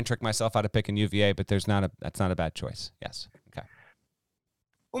Jedi mind trick myself out of picking UVA, but that's not a bad choice. Yes. Okay.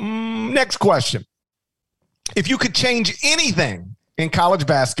 Next question. If you could change anything in college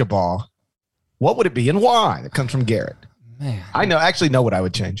basketball, what would it be and why? That comes from Garrett. Man. I actually know what I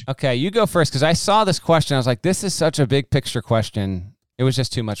would change. Okay, you go first because I saw this question. I was like, this is such a big picture question. It was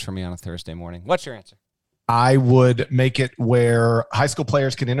just too much for me on a Thursday morning. What's your answer? I would make it where high school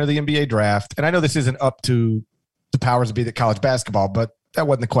players can enter the NBA draft. And I know this isn't up to the powers that be that college basketball, but that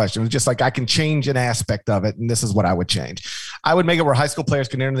wasn't the question. It was just like I can change an aspect of it, and this is what I would change. I would make it where high school players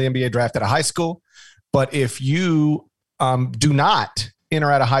can enter the NBA draft at a high school. But if you do not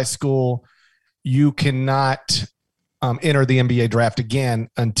enter at a high school, you cannot enter the NBA draft again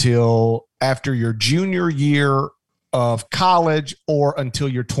until after your junior year of college or until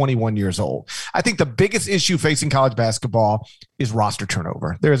you're 21 years old. I think the biggest issue facing college basketball is roster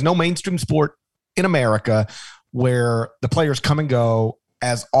turnover. There is no mainstream sport in America where the players come and go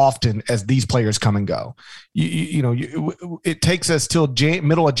as often as these players come and go. It takes us till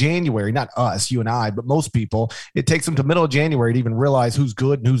middle of January, not us, you and I, but most people, it takes them to middle of January to even realize who's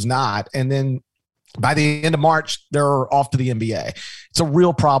good and who's not. And then by the end of March, they're off to the NBA. It's a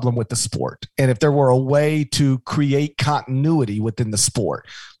real problem with the sport. And if there were a way to create continuity within the sport,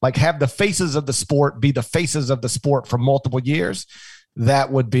 like have the faces of the sport be the faces of the sport for multiple years,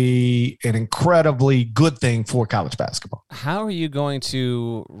 that would be an incredibly good thing for college basketball. How are you going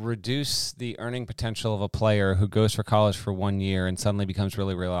to reduce the earning potential of a player who goes for college for 1 year and suddenly becomes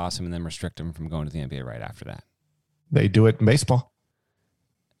really, really awesome and then restrict him from going to the NBA right after that? They do it in baseball.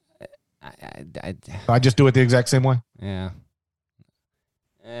 I just do it the exact same way. Yeah.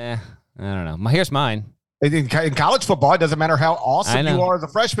 I don't know. Here's mine. In college football, it doesn't matter how awesome you are as a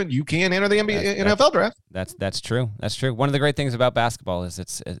freshman, you can enter the NFL draft. That's true. That's true. One of the great things about basketball is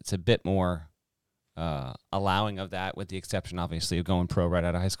it's a bit more allowing of that, with the exception, obviously, of going pro right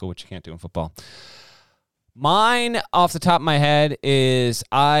out of high school, which you can't do in football. Mine, off the top of my head, is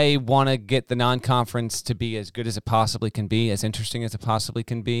I want to get the non-conference to be as good as it possibly can be, as interesting as it possibly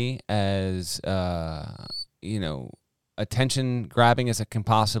can be, as attention-grabbing as it can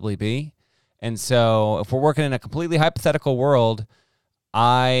possibly be. And so if we're working in a completely hypothetical world,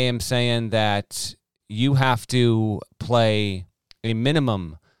 I am saying that you have to play a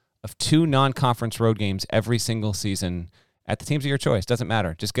minimum of 2 non-conference road games every single season at the teams of your choice. Doesn't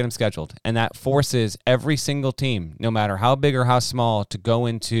matter. Just get them scheduled. And that forces every single team, no matter how big or how small, to go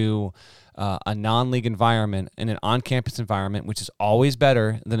into a non-league environment and an on-campus environment, which is always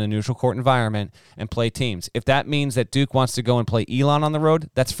better than a neutral court environment, and play teams. If that means that Duke wants to go and play Elon on the road,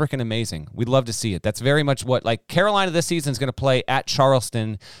 that's freaking amazing. We'd love to see it. That's very much what, like, Carolina this season is going to play at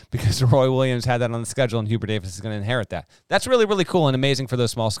Charleston because Roy Williams had that on the schedule and Hubert Davis is going to inherit that. That's really, really cool and amazing for those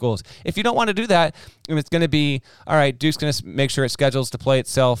small schools. If you don't want to do that, and it's going to be, all right, Duke's going to make sure it schedules to play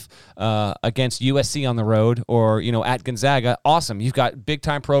itself against USC on the road or, at Gonzaga. Awesome. You've got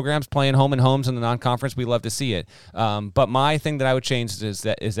big-time programs playing home and homes in the non-conference. We love to see it. But my thing that I would change is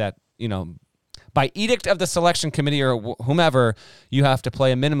that by edict of the selection committee or whomever, you have to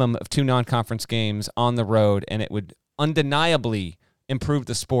play a minimum of 2 non-conference games on the road, and it would undeniably improve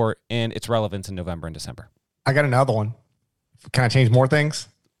the sport and its relevance in November and December. I got another one. Can I change more things?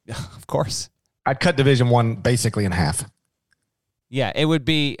 Of course. I'd cut Division I basically in half. Yeah, it would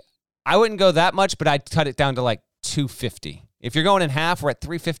be, I wouldn't go that much, but I'd cut it down to like 250. If you're going in half, we're at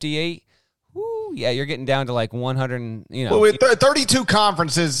 358. Woo, yeah, you're getting down to like 100, Well, with 32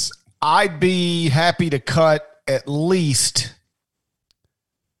 conferences, I'd be happy to cut at least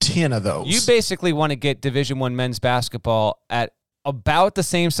 10 of those. You basically want to get Division I men's basketball at about the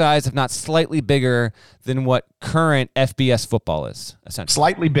same size, if not slightly bigger than what current FBS football is, essentially.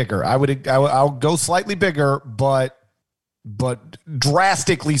 Slightly bigger. I'll go slightly bigger, but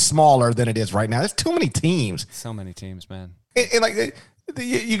drastically smaller than it is right now. There's too many teams. So many teams, man. And like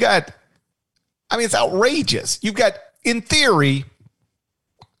you got, I mean, it's outrageous. You've got, in theory,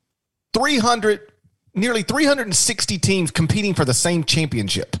 nearly 360 teams competing for the same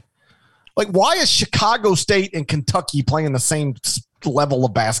championship. Like, why is Chicago State and Kentucky playing the same level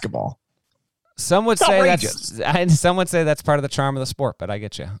of basketball? Some would say that's part of the charm of the sport, but I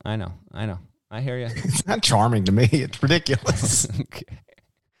get you. I know. I hear you. It's not charming to me. It's ridiculous. Okay.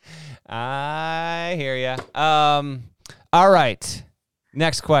 I hear you. All right.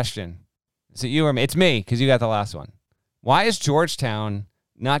 Next question. Is it you or me? It's me, because you got the last one. Why is Georgetown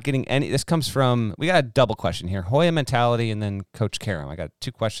not getting any? This comes from, we got a double question here. Hoya mentality and then Coach Karam. I got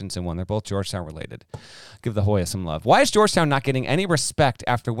 2 questions in one. They're both Georgetown related. Give the Hoya some love. Why is Georgetown not getting any respect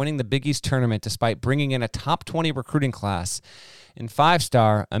after winning the Big East tournament despite bringing in a top 20 recruiting class in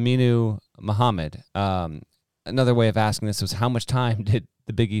 5-star Aminu Muhammad? Another way of asking this was, how much time did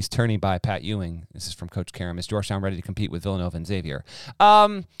the Big East tourney by Pat Ewing? This is from Coach Karam. Is Georgetown ready to compete with Villanova and Xavier?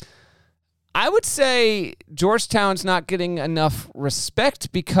 I would say Georgetown's not getting enough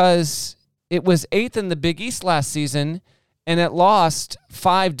respect because it was 8th in the Big East last season, and it lost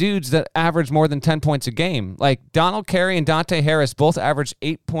 5 dudes that averaged more than 10 points a game. Like Donald Carey and Dante Harris both averaged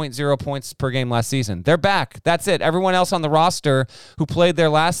 8.0 points per game last season. They're back. That's it. Everyone else on the roster who played there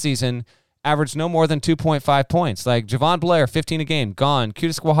last season averaged no more than 2.5 points. Like Javon Blair, 15 a game, gone.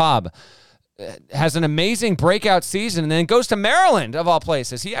 Qudus Wahab has an amazing breakout season and then goes to Maryland, of all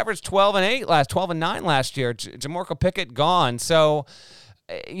places. He averaged 12 and 9 last year. Jamorko Pickett gone. So,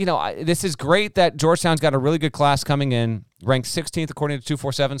 this is great that Georgetown's got a really good class coming in, ranked 16th according to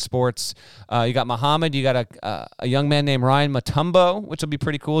 247 Sports. You got Muhammad. You got a young man named Ryan Mutombo, which will be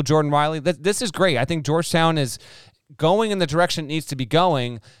pretty cool. Jordan Riley. This is great. I think Georgetown is going in the direction it needs to be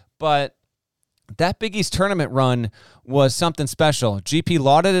going, but that Big East tournament run was something special. GP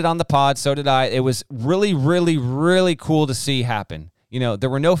lauded it on the pod, so did I. It was really, really, really cool to see happen. There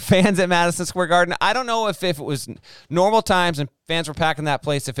were no fans at Madison Square Garden. I don't know if it was normal times and fans were packing that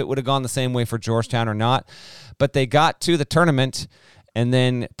place, if it would have gone the same way for Georgetown or not. But they got to the tournament and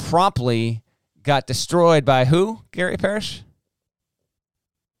then promptly got destroyed by who, Gary Parrish?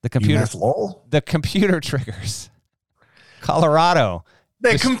 The computer triggers. Colorado.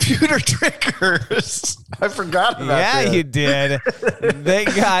 The computer triggers. I forgot about that. Yeah, you did. They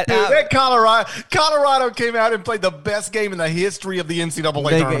got that Colorado came out and played the best game in the history of the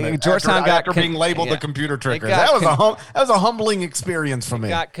NCAA tournament. Georgetown after being labeled the computer triggers. That was a humbling experience for me.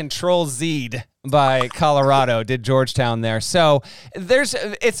 Got Control Z'd by Colorado, did Georgetown there. So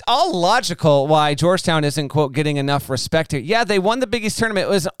it's all logical why Georgetown isn't, quote, getting enough respect here. Yeah, they won the Big East tournament.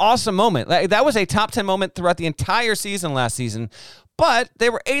 It was an awesome moment. That was a top 10 moment throughout the entire season last season. But they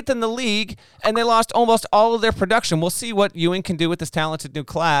were 8th in the league, and they lost almost all of their production. We'll see what Ewing can do with this talented new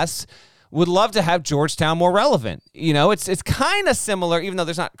class. Would love to have Georgetown more relevant. It's kind of similar, even though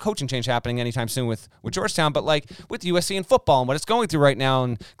there's not coaching change happening anytime soon with Georgetown, but like with USC in football and what it's going through right now,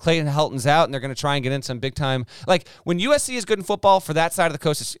 and Clayton Helton's out, and they're going to try and get in some big time. Like when USC is good in football for that side of the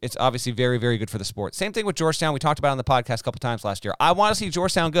coast, it's obviously very, very good for the sport. Same thing with Georgetown. We talked about it on the podcast a couple times last year. I want to see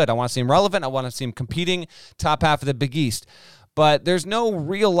Georgetown good. I want to see them relevant. I want to see them competing top half of the Big East. But there's no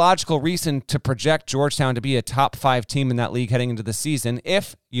real logical reason to project Georgetown to be a top 5 team in that league heading into the season.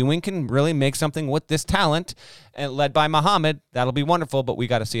 If Ewing can really make something with this talent, and led by Muhammad, that'll be wonderful, but we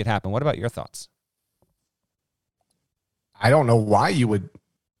got to see it happen. What about your thoughts? I don't know why you would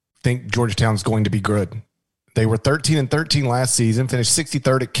think Georgetown's going to be good. They were 13-13 last season, finished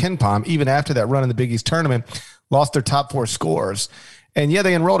 63rd at KenPom, even after that run in the Big East tournament, lost their top 4 scorers. And yeah,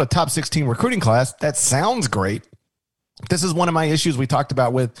 they enrolled a top 16 recruiting class. That sounds great. This is one of my issues we talked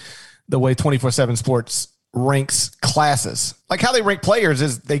about with the way 247 Sports ranks classes. Like how they rank players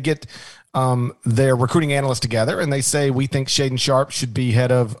is they get their recruiting analysts together and they say, we think Shaden Sharp should be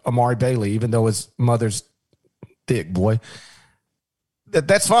head of Amari Bailey, even though his mother's thick, boy.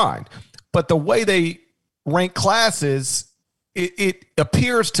 That's fine. but the way they rank classes, it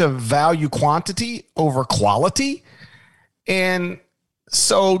appears to value quantity over quality. And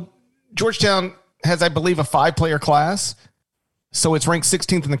so Georgetown has, I believe, a 5-player class. So it's ranked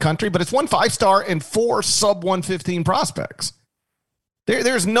 16th in the country, but it's 1 5-star and 4 sub 115 prospects.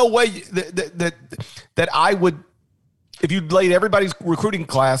 There's no way that I would, if you laid everybody's recruiting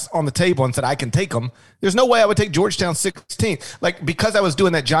class on the table and said I can take them, there's no way I would take Georgetown 16th. Like, because I was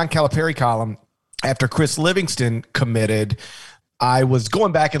doing that John Calipari column after Chris Livingston committed, I was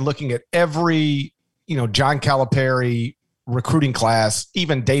going back and looking at every, John Calipari recruiting class,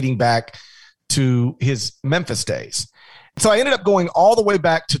 even dating back to his Memphis days. So I ended up going all the way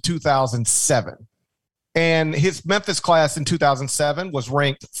back to 2007. And his Memphis class in 2007 was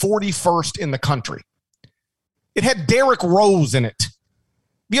ranked 41st in the country. It had Derrick Rose in it. If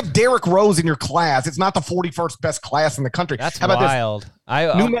you have Derrick Rose in your class, it's not the 41st best class in the country. That's wild.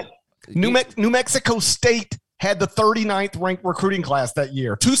 New Mexico State had the 39th ranked recruiting class that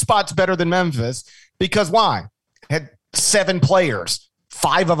year. 2 spots better than Memphis. Because why? It had 7 players.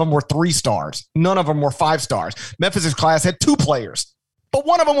 5 of them were 3 stars. None of them were 5 stars. Memphis's class had 2 players, but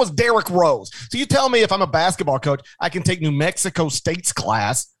one of them was Derrick Rose. So you tell me, if I'm a basketball coach, I can take New Mexico State's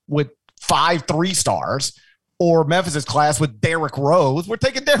class with 5 3-stars, or Memphis's class with Derrick Rose. We're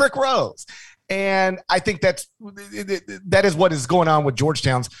taking Derrick Rose. And I think that is what is going on with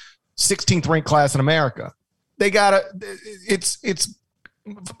Georgetown's 16th ranked class in America. They got it's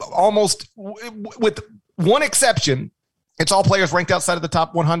almost, with one exception, it's all players ranked outside of the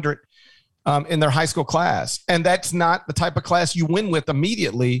top 100 in their high school class. And that's not the type of class you win with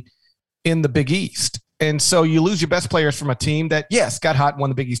immediately in the Big East. And so you lose your best players from a team that, yes, got hot and won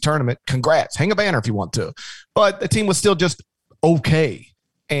the Big East tournament. Congrats. Hang a banner if you want to. But the team was still just okay.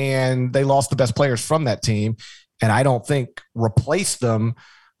 And they lost the best players from that team. And I don't think replaced them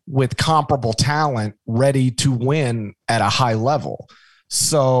with comparable talent ready to win at a high level.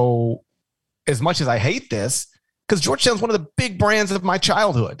 So as much as I hate this, because Georgetown's one of the big brands of my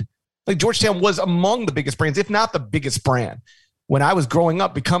childhood. Like, Georgetown was among the biggest brands, if not the biggest brand, when I was growing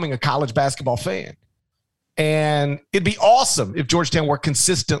up becoming a college basketball fan. And it'd be awesome if Georgetown were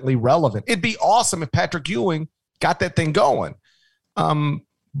consistently relevant. It'd be awesome if Patrick Ewing got that thing going.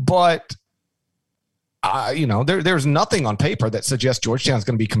 But there's nothing on paper that suggests Georgetown's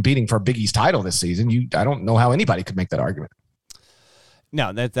going to be competing for a Big East title this season. I don't know how anybody could make that argument.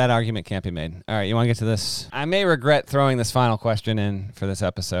 No, that argument can't be made. All right, you want to get to this? I may regret throwing this final question in for this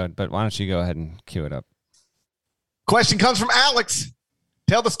episode, but why don't you go ahead and cue it up? Question comes from Alex.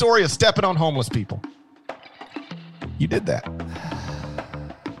 Tell the story of stepping on homeless people. You did that.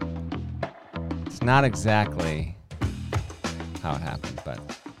 It's not exactly how it happened, but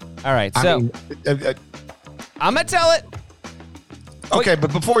all right. So I'm going to tell it. Okay,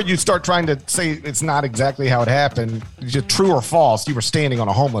 but before you start trying to say it's not exactly how it happened, just true or false, you were standing on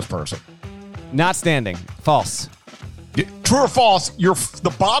a homeless person. Not standing. False. True or false,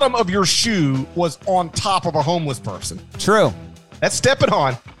 the bottom of your shoe was on top of a homeless person. True. That's stepping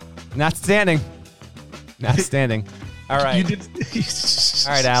on. Not standing. Not standing. All right. You did.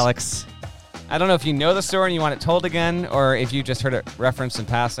 All right, Alex. I don't know if you know the story and you want it told again, or if you just heard it referenced in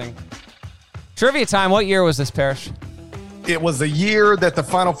passing. Trivia time. What year was this, Parrish? It was the year that the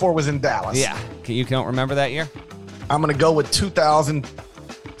Final Four was in Dallas. Yeah. You don't remember that year? I'm going to go with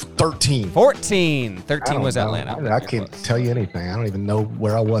 2013. 13 was Atlanta. I can't tell you anything. I don't even know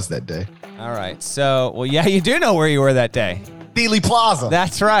where I was that day. All right. So, well, yeah, you do know where you were that day. Dealey Plaza.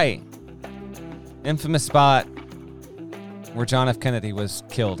 That's right. Infamous spot where John F. Kennedy was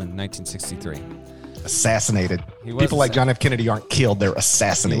killed in 1963. Assassinated. People like John F. Kennedy aren't killed. They're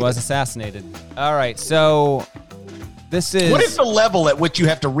assassinated. He was assassinated. All right. So this is... What is the level at which you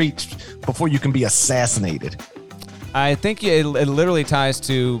have to reach before you can be assassinated? I think it literally ties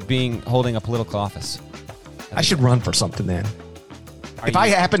to holding a political office. I should run for something then. If I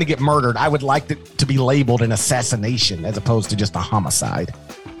happen to get murdered, I would like it to be labeled an assassination as opposed to just a homicide.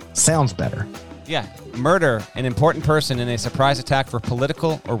 Sounds better. Yeah. Murder an important person in a surprise attack for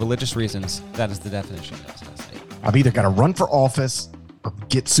political or religious reasons. That is the definition of assassination. I've either got to run for office or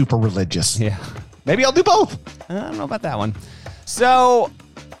get super religious. Yeah. Maybe I'll do both. I don't know about that one. So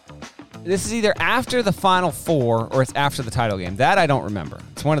this is either after the Final Four or it's after the title game. That I don't remember.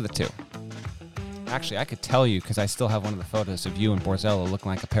 It's one of the two. Actually, I could tell you because I still have one of the photos of you and Borzello looking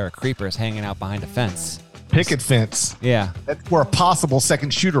like a pair of creepers hanging out behind a fence. Picket fence. Yeah. That's where a possible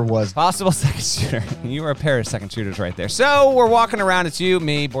second shooter was. Possible second shooter. You were a pair of second shooters right there. So we're walking around. It's you,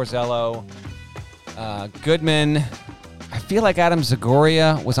 me, Borzello, Goodman. I feel like Adam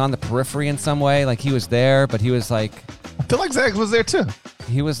Zagoria was on the periphery in some way. Like he was there, but he was like... I feel like Zags was there too.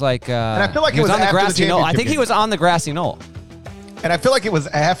 He was like, and I feel like he it was on the after the grassy knoll. I championship think he game. was on the grassy knoll. And I feel like it was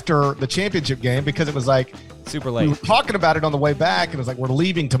after the championship game because it was like Super we were late. talking about it on the way back, and it was like, we're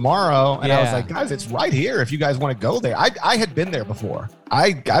leaving tomorrow. And I was Yeah. like, guys, it's right here if you guys want to go there. I had been there before.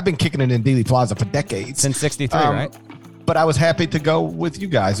 I've been kicking it in Dealey Plaza for decades. Since 63, right? But I was happy to go with you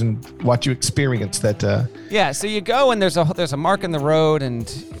guys and watch you experience that. Yeah, so you go and there's a mark in the road,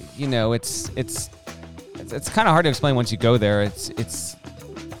 and you know it's kind of hard to explain once you go there. It's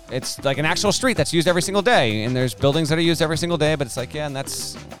like an actual street that's used every single day, and there's buildings that are used every single day. But it's like, yeah, and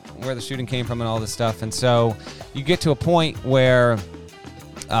that's where the shooting came from and all this stuff. And so you get to a point where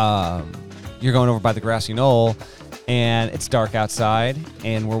you're going over by the grassy knoll, and it's dark outside,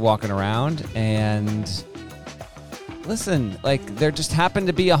 and we're walking around, and listen, like there just happened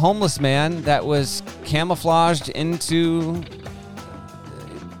to be a homeless man that was camouflaged into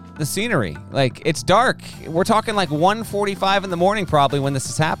the scenery. Like it's dark. We're talking like 1:45 in the morning probably when this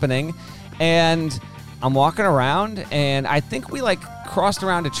is happening, and I'm walking around, and I think we like crossed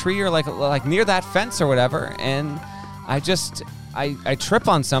around a tree or like near that fence or whatever, and I trip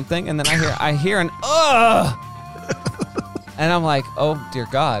on something, and then I hear an ugh, and I'm like, oh dear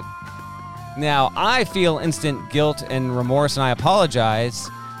God. Now, I feel instant guilt and remorse, and I apologize.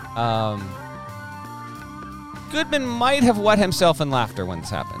 Goodman might have wet himself in laughter when this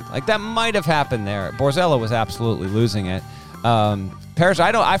happened. Like, that might have happened there. Borzella was absolutely losing it. Parrish,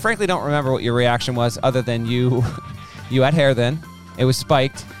 I frankly don't remember what your reaction was other than you had hair then. It was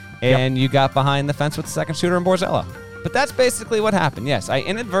spiked, and you got behind the fence with the second shooter in Borzella. But that's basically what happened. Yes, I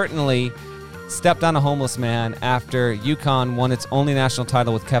inadvertently stepped on a homeless man after UConn won its only national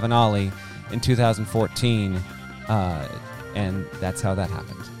title with Kevin Ollie in 2014, and that's how that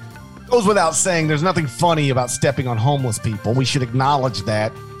happened. Goes without saying, there's nothing funny about stepping on homeless people. We should acknowledge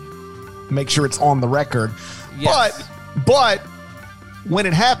that. Make sure it's on the record. Yes. But when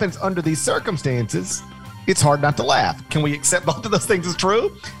it happens under these circumstances, it's hard not to laugh. Can we accept both of those things as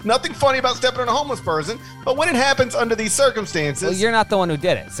true? Nothing funny about stepping on a homeless person, but when it happens under these circumstances, Well, you're not the one who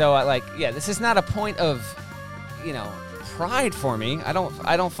did it, so this is not a point of, pride for me. I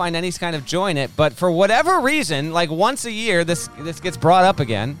don't find any kind of joy in it, but for whatever reason, like once a year, this gets brought up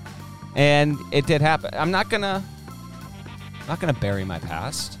again, and it did happen. I'm not gonna bury my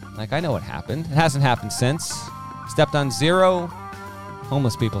past. Like I know what happened. It hasn't happened since. Stepped on 0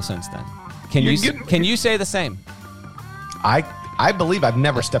 homeless people since then. Can you say the same? I believe I've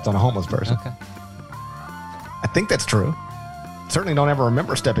never stepped on a homeless person. Okay. I think that's true. Certainly don't ever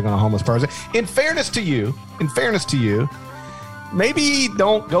remember stepping on a homeless person. In fairness to you, maybe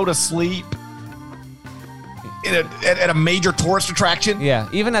don't go to sleep at a major tourist attraction. Yeah,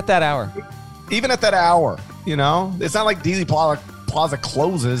 even at that hour. It's not like Dealey Plaza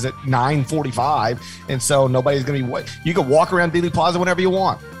closes at 9:45, and so nobody's going to be. You can walk around Dealey Plaza whenever you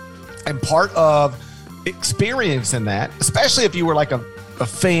want. And part of experiencing that, especially if you were like a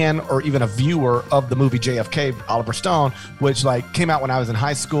fan or even a viewer of the movie JFK, Oliver Stone, which like came out when I was in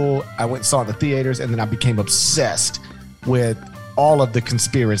high school. I went and saw it in the theaters, and then I became obsessed with all of the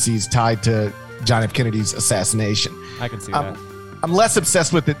conspiracies tied to John F. Kennedy's assassination. I can see that. I'm less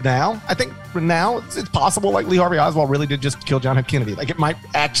obsessed with it now. I think now it's possible like Lee Harvey Oswald really did just kill John F. Kennedy. Like it might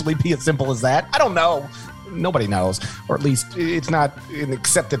actually be as simple as that. I don't know. Nobody knows, or at least it's not an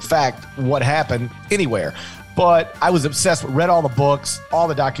accepted fact what happened anywhere. But I was obsessed with, read all the books, all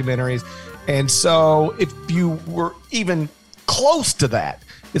the documentaries. And so if you were even close to that,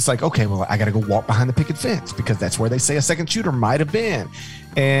 it's like, okay, well, I got to go walk behind the picket fence because that's where they say a second shooter might have been.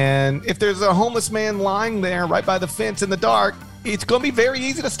 And if there's a homeless man lying there right by the fence in the dark, it's going to be very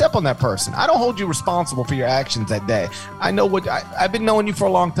easy to step on that person. I don't hold you responsible for your actions that day. I know I've been knowing you for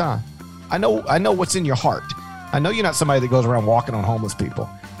a long time. I know what's in your heart. I know you're not somebody that goes around walking on homeless people.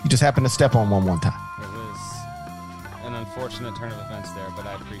 You just happen to step on one time. It was an unfortunate turn of events there, but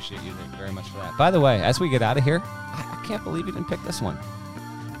I appreciate you very much for that. By the way, as we get out of here, I can't believe you didn't pick this one.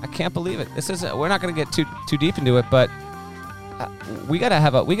 I can't believe it. We're not going to get too deep into it, but we gotta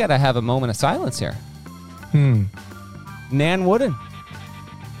have a moment of silence here. Nan Wooden,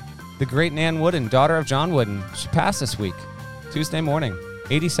 the great Nan Wooden, daughter of John Wooden, she passed this week, Tuesday morning,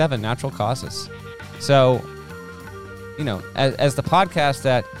 87, natural causes. So, as the podcast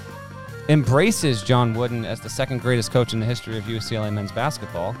that embraces John Wooden as the second greatest coach in the history of UCLA men's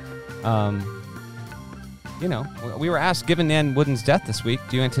basketball, we were asked, given Nan Wooden's death this week,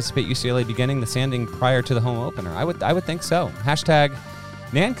 do you anticipate UCLA beginning the sanding prior to the home opener? I would think so. Hashtag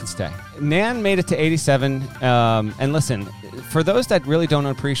Nan can stay. Nan made it to 87. And listen, for those that really don't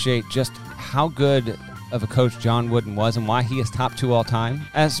appreciate just how good of a coach John Wooden was and why he is top 2 all time,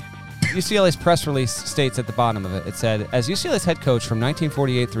 as UCLA's press release states at the bottom of it, it said, as UCLA's head coach from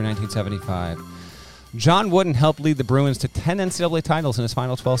 1948 through 1975, John Wooden helped lead the Bruins to 10 NCAA titles in his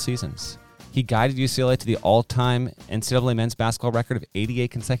final 12 seasons. He guided UCLA to the all-time NCAA men's basketball record of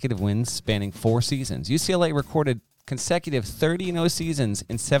 88 consecutive wins spanning 4 seasons. UCLA recorded consecutive 30-0 seasons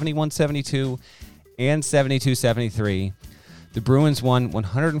in 71-72 and 72-73. The Bruins won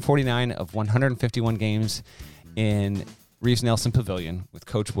 149 of 151 games in Reeves Nelson Pavilion with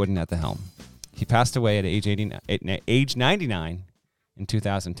Coach Wooden at the helm. He passed away at age 99 in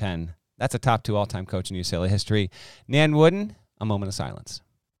 2010. That's a top 2 all-time coach in UCLA history. Nan Wooden, a moment of silence.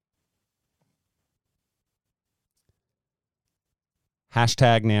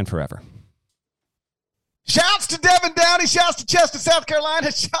 Hashtag Nan forever. Shouts to Devin Downey. Shouts to Chester, South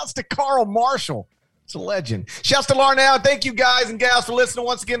Carolina. Shouts to Carl Marshall. It's a legend. Shouts to Larnell. Thank you guys and gals for listening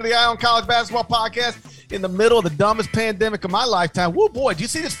once again to the Eye on College Basketball Podcast in the middle of the dumbest pandemic of my lifetime. Woo, boy, do you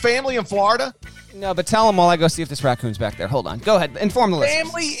see this family in Florida? No, but tell them while I go see if this raccoon's back there. Hold on. Go ahead. Inform the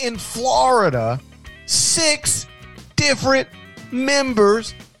listeners. Family in Florida, 6 different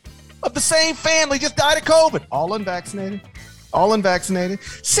members of the same family just died of COVID. All unvaccinated.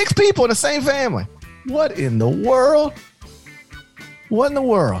 6 people in the same family. What in the world? What in the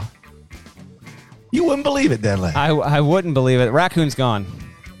world? You wouldn't believe it, Denley. I wouldn't believe it. Raccoon's gone.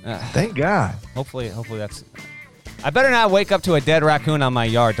 Thank God. Hopefully that's... I better not wake up to a dead raccoon on my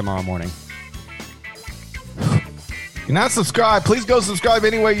yard tomorrow morning. If you're not subscribed, please go subscribe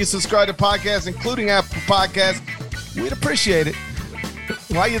anywhere you subscribe to podcasts, including Apple Podcasts. We'd appreciate it.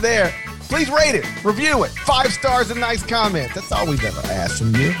 While you're there, please rate it, review it, 5 stars and nice comments. That's all we've ever asked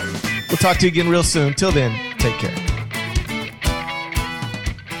from you. We'll talk to you again real soon. Till then, take care.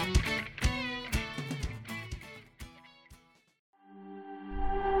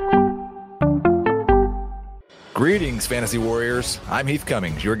 Greetings, Fantasy Warriors. I'm Heath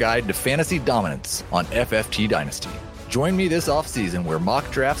Cummings, your guide to fantasy dominance on FFT Dynasty. Join me this offseason where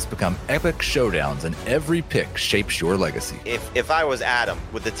mock drafts become epic showdowns and every pick shapes your legacy. If I was Adam,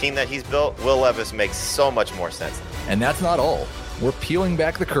 with the team that he's built, Will Levis makes so much more sense. And that's not all. We're peeling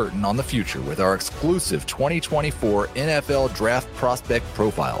back the curtain on the future with our exclusive 2024 NFL Draft Prospect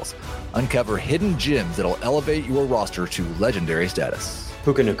Profiles. Uncover hidden gems that'll elevate your roster to legendary status.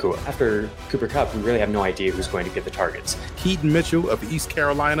 Puka Nacua. After Cooper Kupp, we really have no idea who's going to get the targets. Keaton Mitchell of East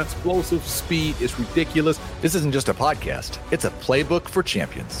Carolina, explosive speed is ridiculous. This isn't just a podcast, it's a playbook for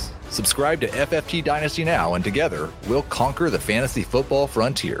champions. Subscribe to FFT Dynasty now, and together, we'll conquer the fantasy football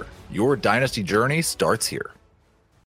frontier. Your dynasty journey starts here.